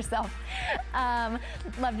 Or just yourself. Love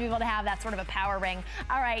to be able to have that sort of a power ring.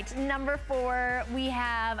 All right, number 4, we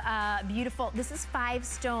have beautiful, this is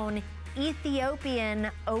 5-stone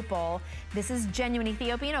Ethiopian opal. This is genuine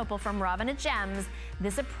Ethiopian opal from Ravana Gems.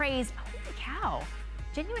 This appraised, holy cow,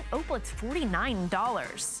 genuine opal, it's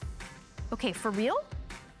 $49. Okay, for real?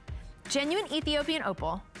 Genuine Ethiopian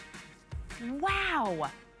opal, wow,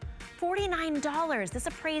 $49. This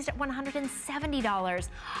appraised at $170.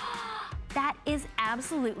 That is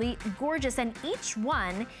absolutely gorgeous, and each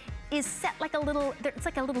one is set like a little, it's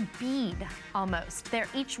like a little bead almost.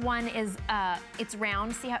 Each one is, it's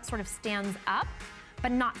round, see how it sort of stands up,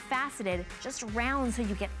 but not faceted, just round so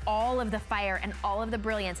you get all of the fire and all of the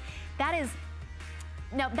brilliance. That is,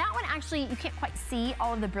 now that one actually, you can't quite see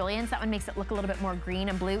all of the brilliance. That one makes it look a little bit more green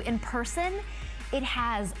and blue. In person, it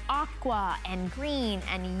has aqua and green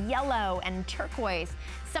and yellow and turquoise.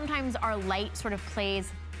 Sometimes our light sort of plays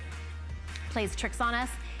tricks on us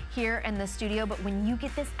here in the studio, but when you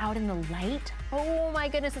get this out in the light, oh my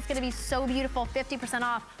goodness, it's gonna be so beautiful. 50%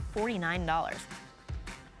 off, $49.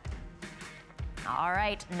 All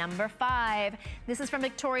right, number 5. This is from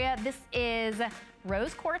Victoria. This is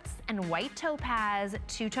rose quartz and white topaz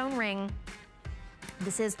two-tone ring.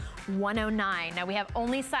 This is $109. Now we have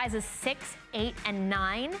only sizes 6, 8, and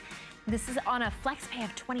 9. This is on a flex pay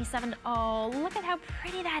of $27. Oh, look at how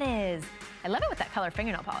pretty that is. I love it with that color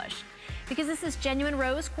fingernail polish, because this is genuine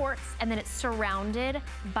rose quartz and then it's surrounded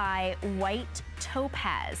by white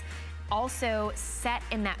topaz. Also set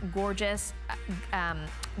in that gorgeous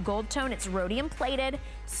gold tone. It's rhodium plated,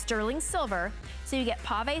 sterling silver. So you get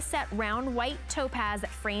pave set round white topaz that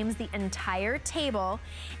frames the entire table,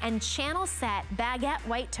 and channel set baguette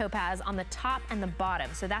white topaz on the top and the bottom.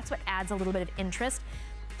 So that's what adds a little bit of interest.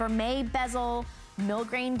 Vermeil bezel,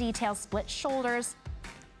 mill-grain detail, split shoulders,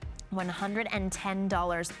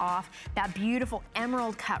 $110 off. That beautiful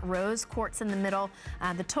emerald cut rose quartz in the middle.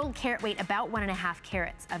 The total carat weight, about 1.5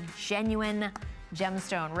 carats of genuine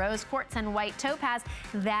gemstone, rose quartz and white topaz.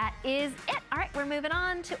 That is it. All right, we're moving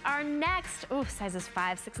on to our next, sizes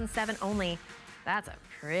 5, 6, and 7 only. That's a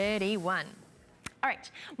pretty one. All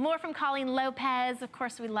right, more from Colleen Lopez. Of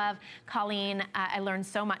course, we love Colleen. I learned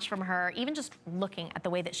so much from her, even just looking at the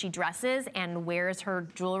way that she dresses and wears her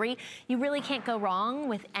jewelry. You really can't go wrong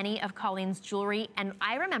with any of Colleen's jewelry. And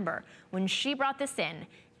I remember when she brought this in,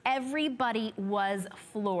 Everybody was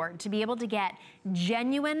floored to be able to get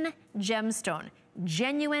genuine gemstone,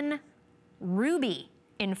 genuine ruby,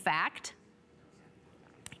 in fact,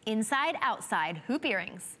 inside, outside hoop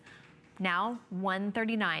earrings. Now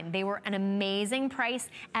 $139. They were an amazing price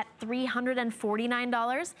at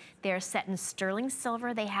 $349. They're set in sterling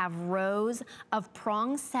silver. They have rows of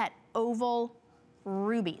prong set oval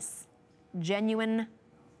rubies, genuine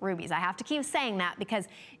rubies. I have to keep saying that because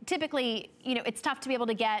typically, you know, it's tough to be able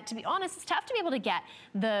to get, to be honest, it's tough to be able to get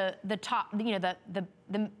the top, you know, the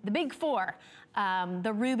big four,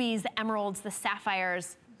 the rubies, the emeralds, the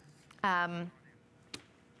sapphires,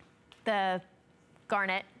 the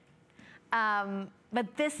garnet. But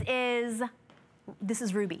this is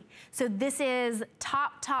ruby. So this is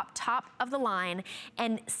top of the line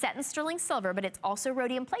and set in sterling silver, but it's also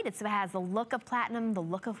rhodium plated. So it has the look of platinum, the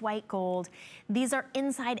look of white gold. These are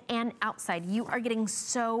inside and outside. You are getting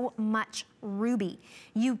so much ruby.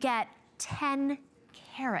 You get 10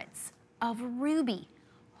 carats of ruby.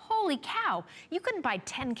 Holy cow, you couldn't buy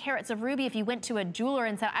 10 carats of ruby if you went to a jeweler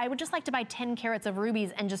and said, I would just like to buy 10 carats of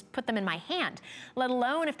rubies and just put them in my hand, let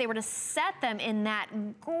alone if they were to set them in that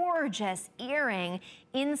gorgeous earring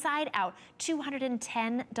inside out,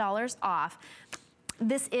 $210 off.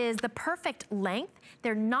 This is the perfect length.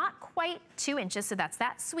 They're not quite 2 inches, so that's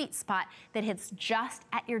that sweet spot that hits just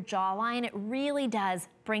at your jawline. It really does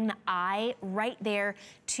bring the eye right there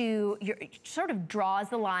to your, sort of draws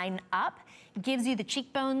the line up, gives you the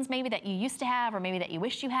cheekbones maybe that you used to have or maybe that you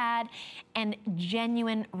wish you had, and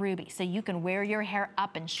genuine ruby. So you can wear your hair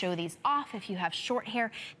up and show these off if you have short hair.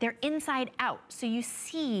 They're inside out, so you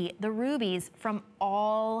see the rubies from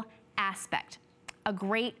all aspect. A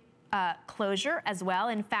great closure as well.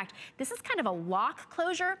 In fact, this is kind of a lock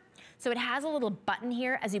closure. So it has a little button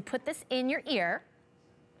here. As you put this in your ear,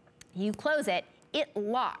 you close it, it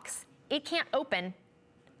locks. It can't open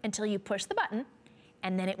until you push the button,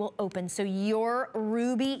 and then it will open. So your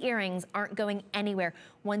ruby earrings aren't going anywhere.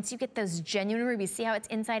 Once you get those genuine rubies, see how it's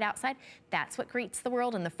inside outside? That's what greets the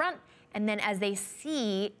world in the front. And then as they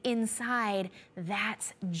see inside,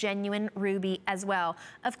 that's genuine ruby as well.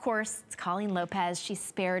 Of course, it's Colleen Lopez. She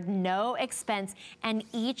spared no expense, and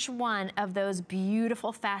each one of those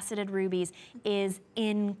beautiful faceted rubies is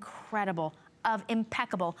incredible, of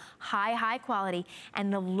impeccable, high quality,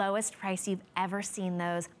 and the lowest price you've ever seen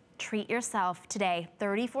those. Treat yourself today,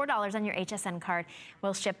 $34 on your HSN card.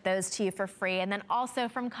 We'll ship those to you for free. And then also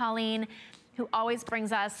from Colleen, who always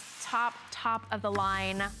brings us top of the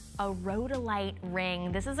line, a rhodolite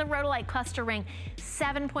ring. This is a rhodolite cluster ring,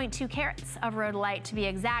 7.2 carats of rhodolite to be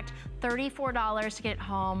exact, $34 to get it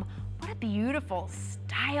home. What a beautiful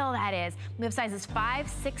style that is. We have sizes 5,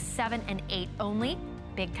 6, 7, and 8 only.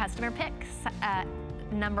 Big customer picks.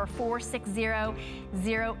 Number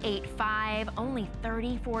 460085, only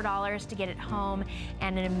 $34 to get it home,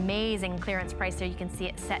 and an amazing clearance price there. You can see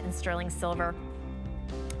it set in sterling silver.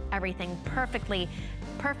 Everything perfectly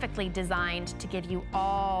designed to give you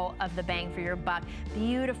all of the bang for your buck.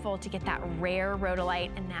 Beautiful to get that rare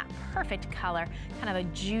rhodolite in that perfect color, kind of a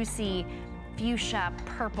juicy fuchsia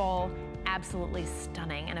purple. Absolutely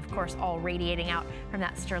stunning, and of course all radiating out from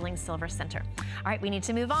that sterling silver center. All right, we need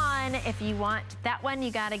to move on. If you want that one,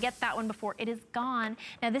 you gotta get that one before it is gone.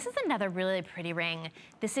 Now this is another really pretty ring.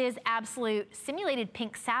 This is absolute simulated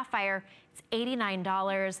pink sapphire. It's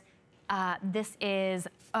 $89. This is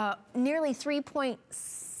nearly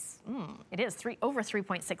over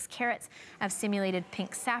 3.6 carats of simulated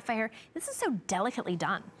pink sapphire. This is so delicately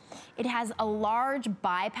done. It has a large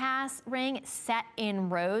bypass ring set in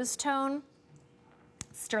rose tone,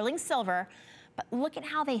 sterling silver, but look at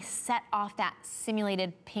how they set off that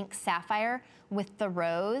simulated pink sapphire with the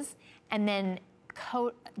rose, and then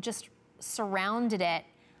just surrounded it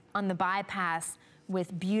on the bypass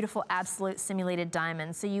with beautiful absolute simulated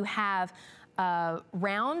diamonds. So you have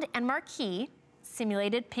round and marquee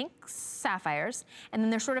simulated pink sapphires, and then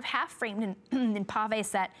they're sort of half framed in pave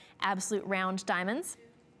set absolute round diamonds.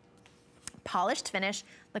 Polished finish.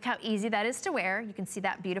 Look how easy that is to wear. You can see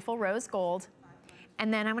that beautiful rose gold.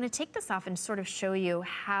 And then I'm gonna take this off and sort of show you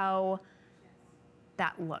how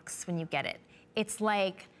that looks when you get it. It's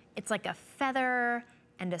like a feather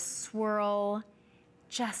and a swirl,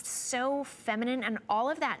 just so feminine, and all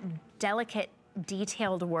of that delicate,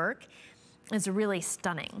 detailed work is really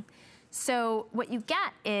stunning. So what you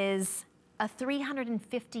get is a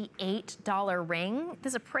 $358 ring.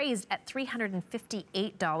 This is appraised at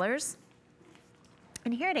 $358.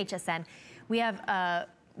 And here at HSN, we have a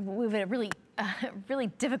really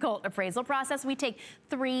difficult appraisal process. We take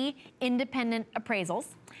 3 independent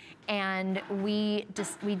appraisals, and we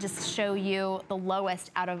just show you the lowest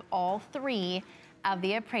out of all 3 of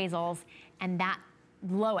the appraisals, and that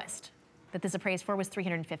lowest that this appraised for was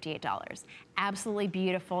 $358. Absolutely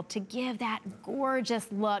beautiful to give that gorgeous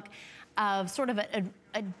look of sort of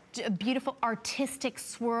a beautiful artistic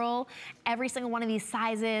swirl. Every single one of these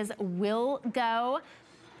sizes will go.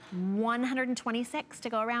 126 to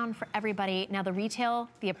go around for everybody. Now the retail,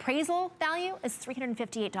 the appraisal value is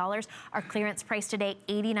 $358. Our clearance price today,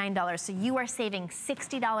 $89. So you are saving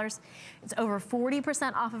 $60. It's over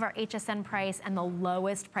 40% off of our HSN price and the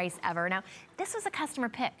lowest price ever. Now, this was a customer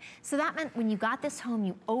pick. So that meant when you got this home,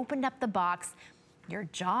 you opened up the box, your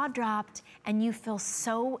jaw dropped, and you feel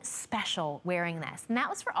so special wearing this. And that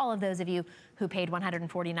was for all of those of you who paid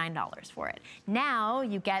 $149 for it. Now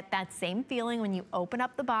you get that same feeling when you open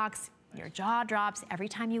up the box, your jaw drops. Every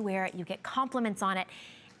time you wear it, you get compliments on it,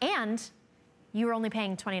 and you're only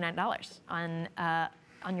paying $29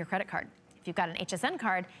 on your credit card. If you've got an HSN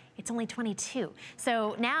card, it's only $22.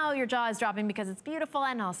 So now your jaw is dropping because it's beautiful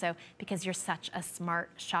and also because you're such a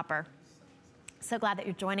smart shopper. So glad that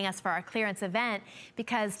you're joining us for our clearance event,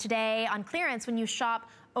 because today on clearance, when you shop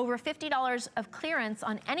over $50 of clearance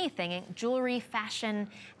on anything, jewelry, fashion,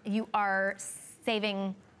 you are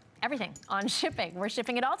saving everything on shipping. We're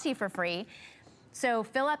shipping it all to you for free. So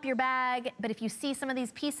fill up your bag, but if you see some of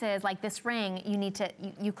these pieces like this ring,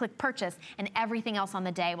 you click purchase and everything else on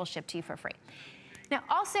the day will ship to you for free. Now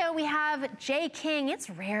also we have J. King. It's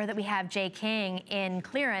rare that we have J. King in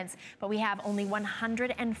clearance, but we have only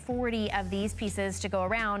 140 of these pieces to go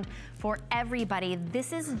around for everybody.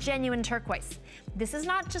 This is genuine turquoise. This is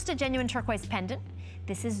not just a genuine turquoise pendant.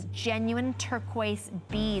 This is genuine turquoise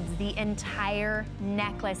beads. The entire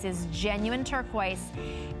necklace is genuine turquoise.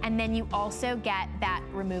 And then you also get that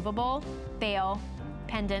removable veil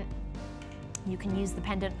pendant. You can use the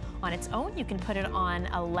pendant on its own. You can put it on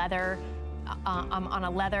a leather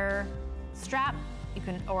strap, you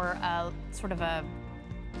can, or sort of a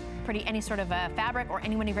any sort of a fabric or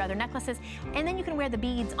any one of your other necklaces. And then you can wear the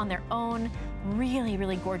beads on their own. Really,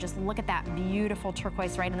 really gorgeous. Look at that beautiful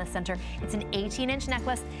turquoise right in the center. It's an 18-inch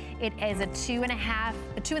necklace. It is a 2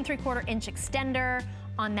 3/4 inch extender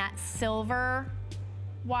on that silver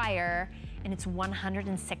wire, and it's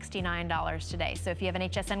 $169 today. So if you have an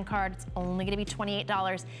HSN card, it's only gonna be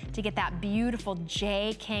 $28 to get that beautiful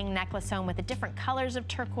J. King necklace home with the different colors of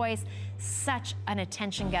turquoise. Such an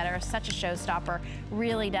attention getter, such a showstopper.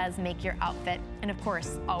 Really does make your outfit. And of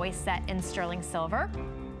course, always set in sterling silver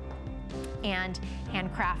and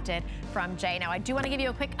handcrafted from Jay. Now I do want to give you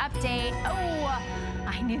a quick update. Oh,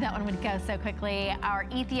 I knew that one would go so quickly. Our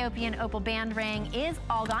Ethiopian opal band ring is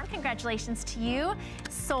all gone. Congratulations to you.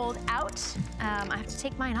 Sold out. I have to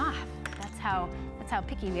take mine off. That's how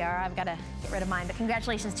picky we are. I've got to get rid of mine, but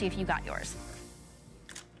congratulations to you if you got yours.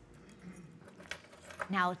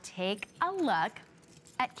 Now take a look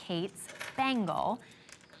at Kate's bangle.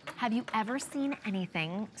 Have you ever seen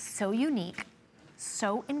anything so unique,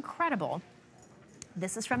 so incredible?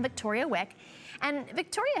 This is from Victoria Wick. And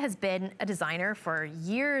Victoria has been a designer for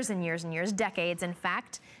years and years and years, decades, in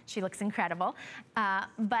fact. She looks incredible.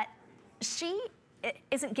 But she's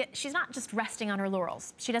not just resting on her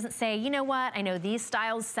laurels. She doesn't say, you know what, I know these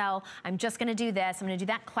styles sell, I'm just gonna do this, I'm gonna do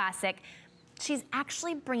that classic. She's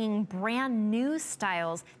actually bringing brand new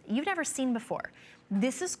styles that you've never seen before.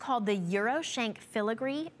 This is called the Euroshank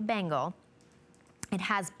filigree bangle. It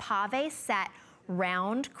has pave set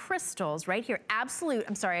round crystals right here. Absolute,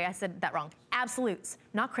 I'm sorry, I said that wrong. Absolutes,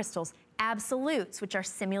 not crystals. Absolutes, which are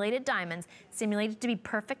simulated diamonds, simulated to be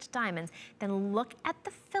perfect diamonds. Then look at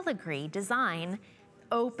the filigree design,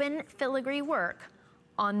 open filigree work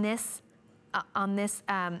on this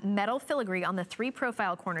metal filigree on the 3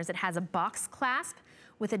 profile corners. It has a box clasp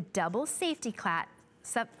with a double safety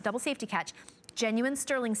catch, genuine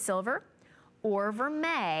sterling silver or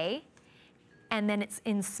vermeil, and then it's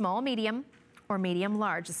in small, medium, or medium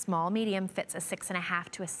large. The small medium fits a 6.5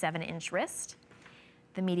 to a 7-inch wrist.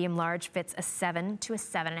 The medium large fits a 7 to a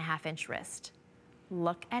 7.5-inch wrist.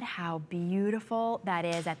 Look at how beautiful that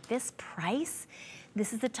is at this price.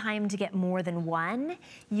 This is the time to get more than one.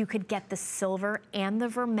 You could get the silver and the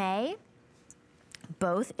vermeil,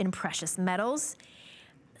 both in precious metals.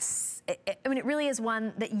 I mean, it really is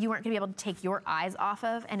one that you aren't gonna be able to take your eyes off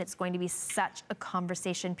of, and it's going to be such a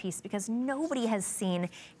conversation piece because nobody has seen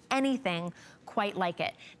anything quite like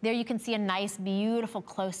it. There you can see a nice, beautiful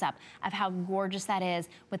close-up of how gorgeous that is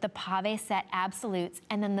with the pave set absolutes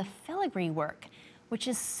and then the filigree work, which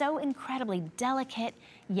is so incredibly delicate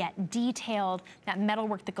yet detailed. That metal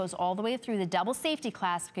work that goes all the way through the double safety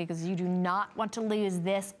clasp, because you do not want to lose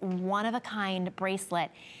this one-of-a-kind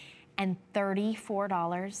bracelet, and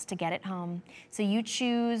 $34 to get it home. So you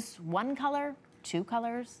choose one color 2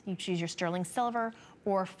 colors. You choose your sterling silver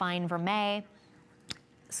or fine vermeil.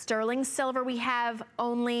 Sterling silver, we have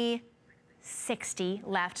only 60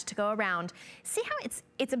 left to go around. See how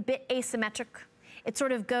it's a bit asymmetric? It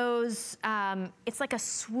sort of goes, it's like a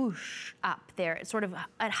swoosh up there. It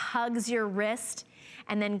hugs your wrist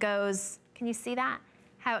and then goes, can you see that?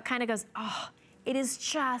 How it kind of goes, oh, it is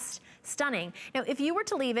just stunning. Now, if you were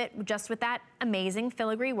to leave it just with that amazing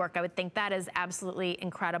filigree work, I would think that is absolutely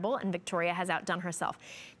incredible, and Victoria has outdone herself.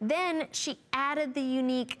 Then she added the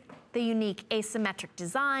unique asymmetric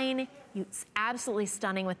design. It's absolutely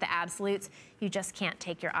stunning with the absolutes. You just can't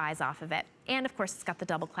take your eyes off of it. And of course, it's got the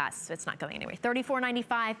double clasp, so it's not going anywhere.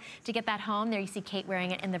 $34.95 to get that home. There you see Kate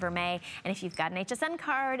wearing it in the vermeil. And if you've got an HSN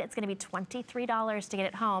card, it's gonna be $23 to get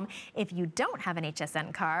it home. If you don't have an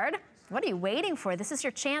HSN card, what are you waiting for? This is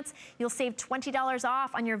your chance. You'll save $20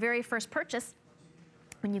 off on your very first purchase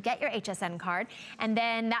when you get your HSN card. And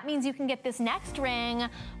then that means you can get this next ring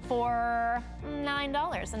for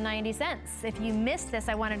 $9.90. If you missed this,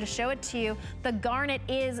 I wanted to show it to you. The garnet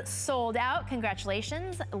is sold out.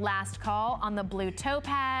 Congratulations. Last call on the blue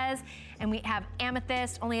topaz. And we have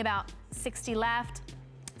amethyst, only about 60 left.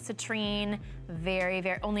 Citrine,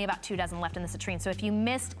 only about 2 dozen left in the citrine. So if you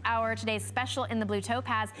missed our today's special in the blue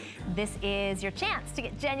topaz, this is your chance to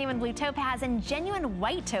get genuine blue topaz and genuine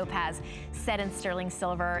white topaz set in sterling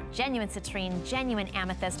silver, genuine citrine, genuine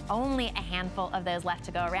amethyst. Only a handful of those left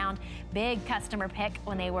to go around. Big customer pick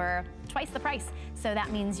when they were twice the price. So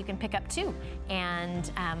that means you can pick up 2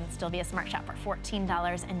 and still be a smart shopper.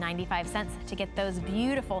 $14.95 to get those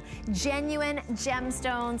beautiful, genuine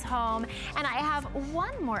gemstones home. And I have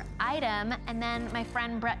one more item, and then my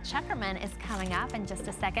friend Brett Checkerman is coming up in just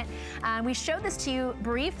a second. We showed this to you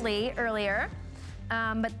briefly earlier,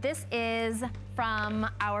 but this is from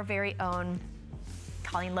our very own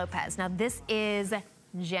Colleen Lopez. Now this is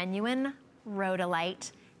genuine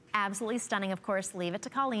rhodolite. Absolutely stunning, of course. Leave it to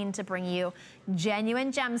Colleen to bring you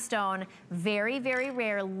genuine gemstone. Very, very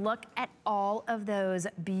rare. Look at all of those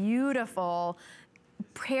beautiful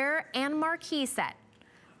pear and marquise set.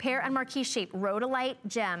 Pear and marquise shaped rhodolite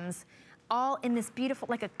gems, all in this beautiful,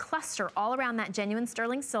 like a cluster all around that genuine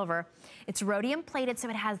sterling silver. It's rhodium plated, so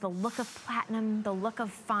it has the look of platinum, the look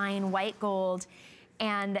of fine white gold,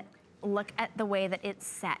 and look at the way that it's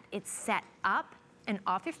set. It's set up and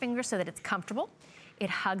off your finger so that it's comfortable. It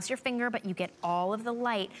hugs your finger, but you get all of the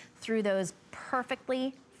light through those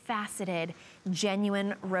perfectly faceted,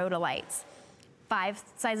 genuine rhodolites.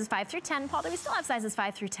 Sizes 5 through 10. Paul, do we still have sizes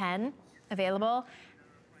 5 through 10 available?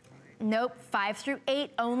 Nope, 5 through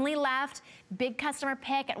 8 only left. Big customer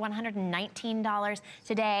pick at $119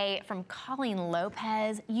 today from Colleen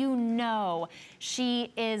Lopez. You know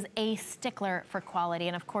she is a stickler for quality.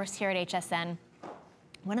 And of course, here at HSN,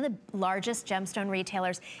 one of the largest gemstone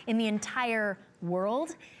retailers in the entire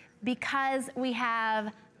world, because we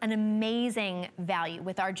have an amazing value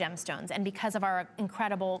with our gemstones and because of our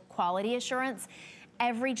incredible quality assurance.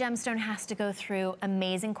 Every gemstone has to go through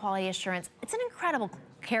amazing quality assurance. It's an incredible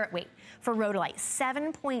carat weight for rhodolite,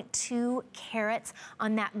 7.2 carats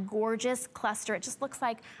on that gorgeous cluster. It just looks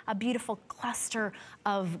like a beautiful cluster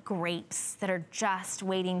of grapes that are just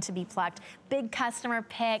waiting to be plucked. Big customer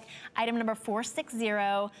pick, item number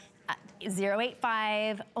 460.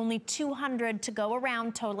 085, only 200 to go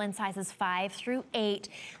around, total in sizes 5 through 8.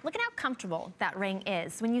 Look at how comfortable that ring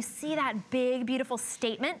is. When you see that big, beautiful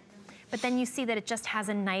statement, but then you see that it just has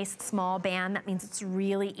a nice small band. That means it's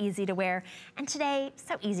really easy to wear. And today,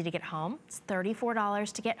 so easy to get home. It's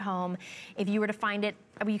 $34 to get home. If you were to find it,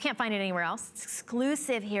 you can't find it anywhere else. It's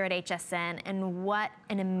exclusive here at HSN, and what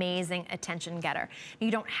an amazing attention getter.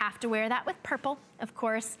 You don't have to wear that with purple, of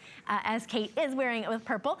course, as Kate is wearing it with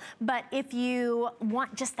purple, but if you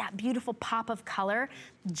want just that beautiful pop of color,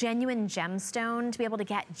 genuine gemstone, to be able to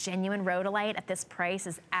get genuine rhodolite at this price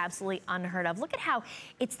is absolutely unheard of. Look at how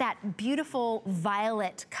it's that beautiful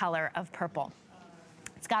violet color of purple.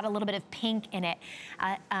 It's got a little bit of pink in it.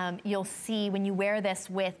 You'll see when you wear this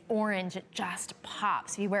with orange, it just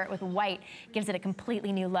pops. If you wear it with white, it gives it a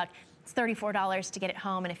completely new look. It's $34 to get it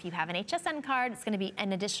home, and if you have an HSN card, it's gonna be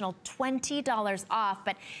an additional $20 off,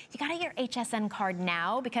 but you gotta get your HSN card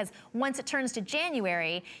now, because once it turns to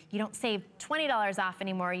January, you don't save $20 off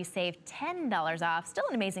anymore, you save $10 off. Still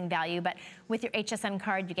an amazing value, but with your HSN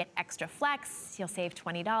card, you get extra flex, you'll save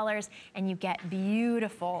 $20, and you get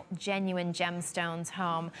beautiful, genuine gemstones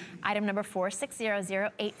home. Item number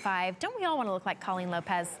 460085. Don't we all wanna look like Colleen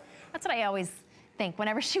Lopez? That's what I always think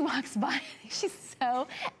whenever she walks by. She's so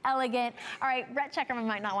elegant. All right, Brett Checkerman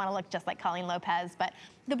might not want to look just like Colleen Lopez, but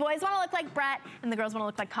the boys want to look like Brett and the girls want to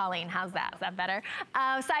look like Colleen. How's that? Is that better?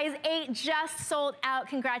 Size 8 just sold out.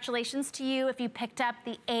 Congratulations to you if you picked up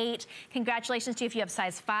the 8. Congratulations to you if you have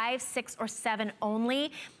size 5, 6, or 7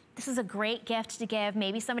 only. This is a great gift to give.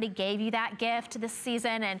 Maybe somebody gave you that gift this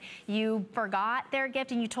season and you forgot their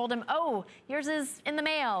gift and you told them, oh, yours is in the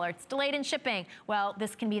mail or it's delayed in shipping. Well,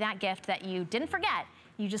 this can be that gift that you didn't forget.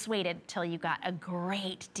 You just waited till you got a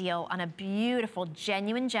great deal on a beautiful,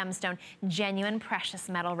 genuine gemstone, genuine precious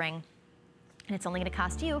metal ring. And it's only going to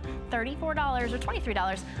cost you $34 or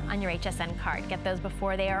 $23 on your HSN card. Get those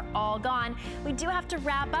before they are all gone. We do have to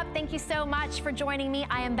wrap up. Thank you so much for joining me.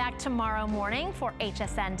 I am back tomorrow morning for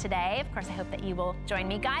HSN Today. Of course, I hope that you will join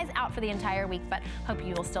me. Guys, out for the entire week, but hope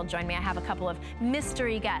you will still join me. I have a couple of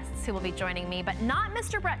mystery guests who will be joining me, but not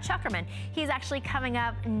Mr. Brett Checkerman. He's actually coming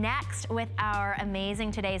up next with our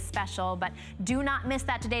amazing Today's Special, but do not miss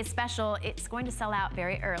that Today's Special. It's going to sell out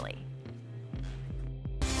very early.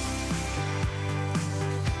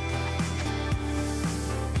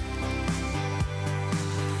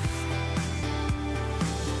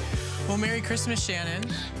 Well, Merry Christmas, Shannon,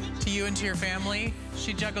 to you and to your family.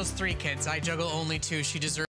 She juggles 3 kids. I juggle only 2. She deserves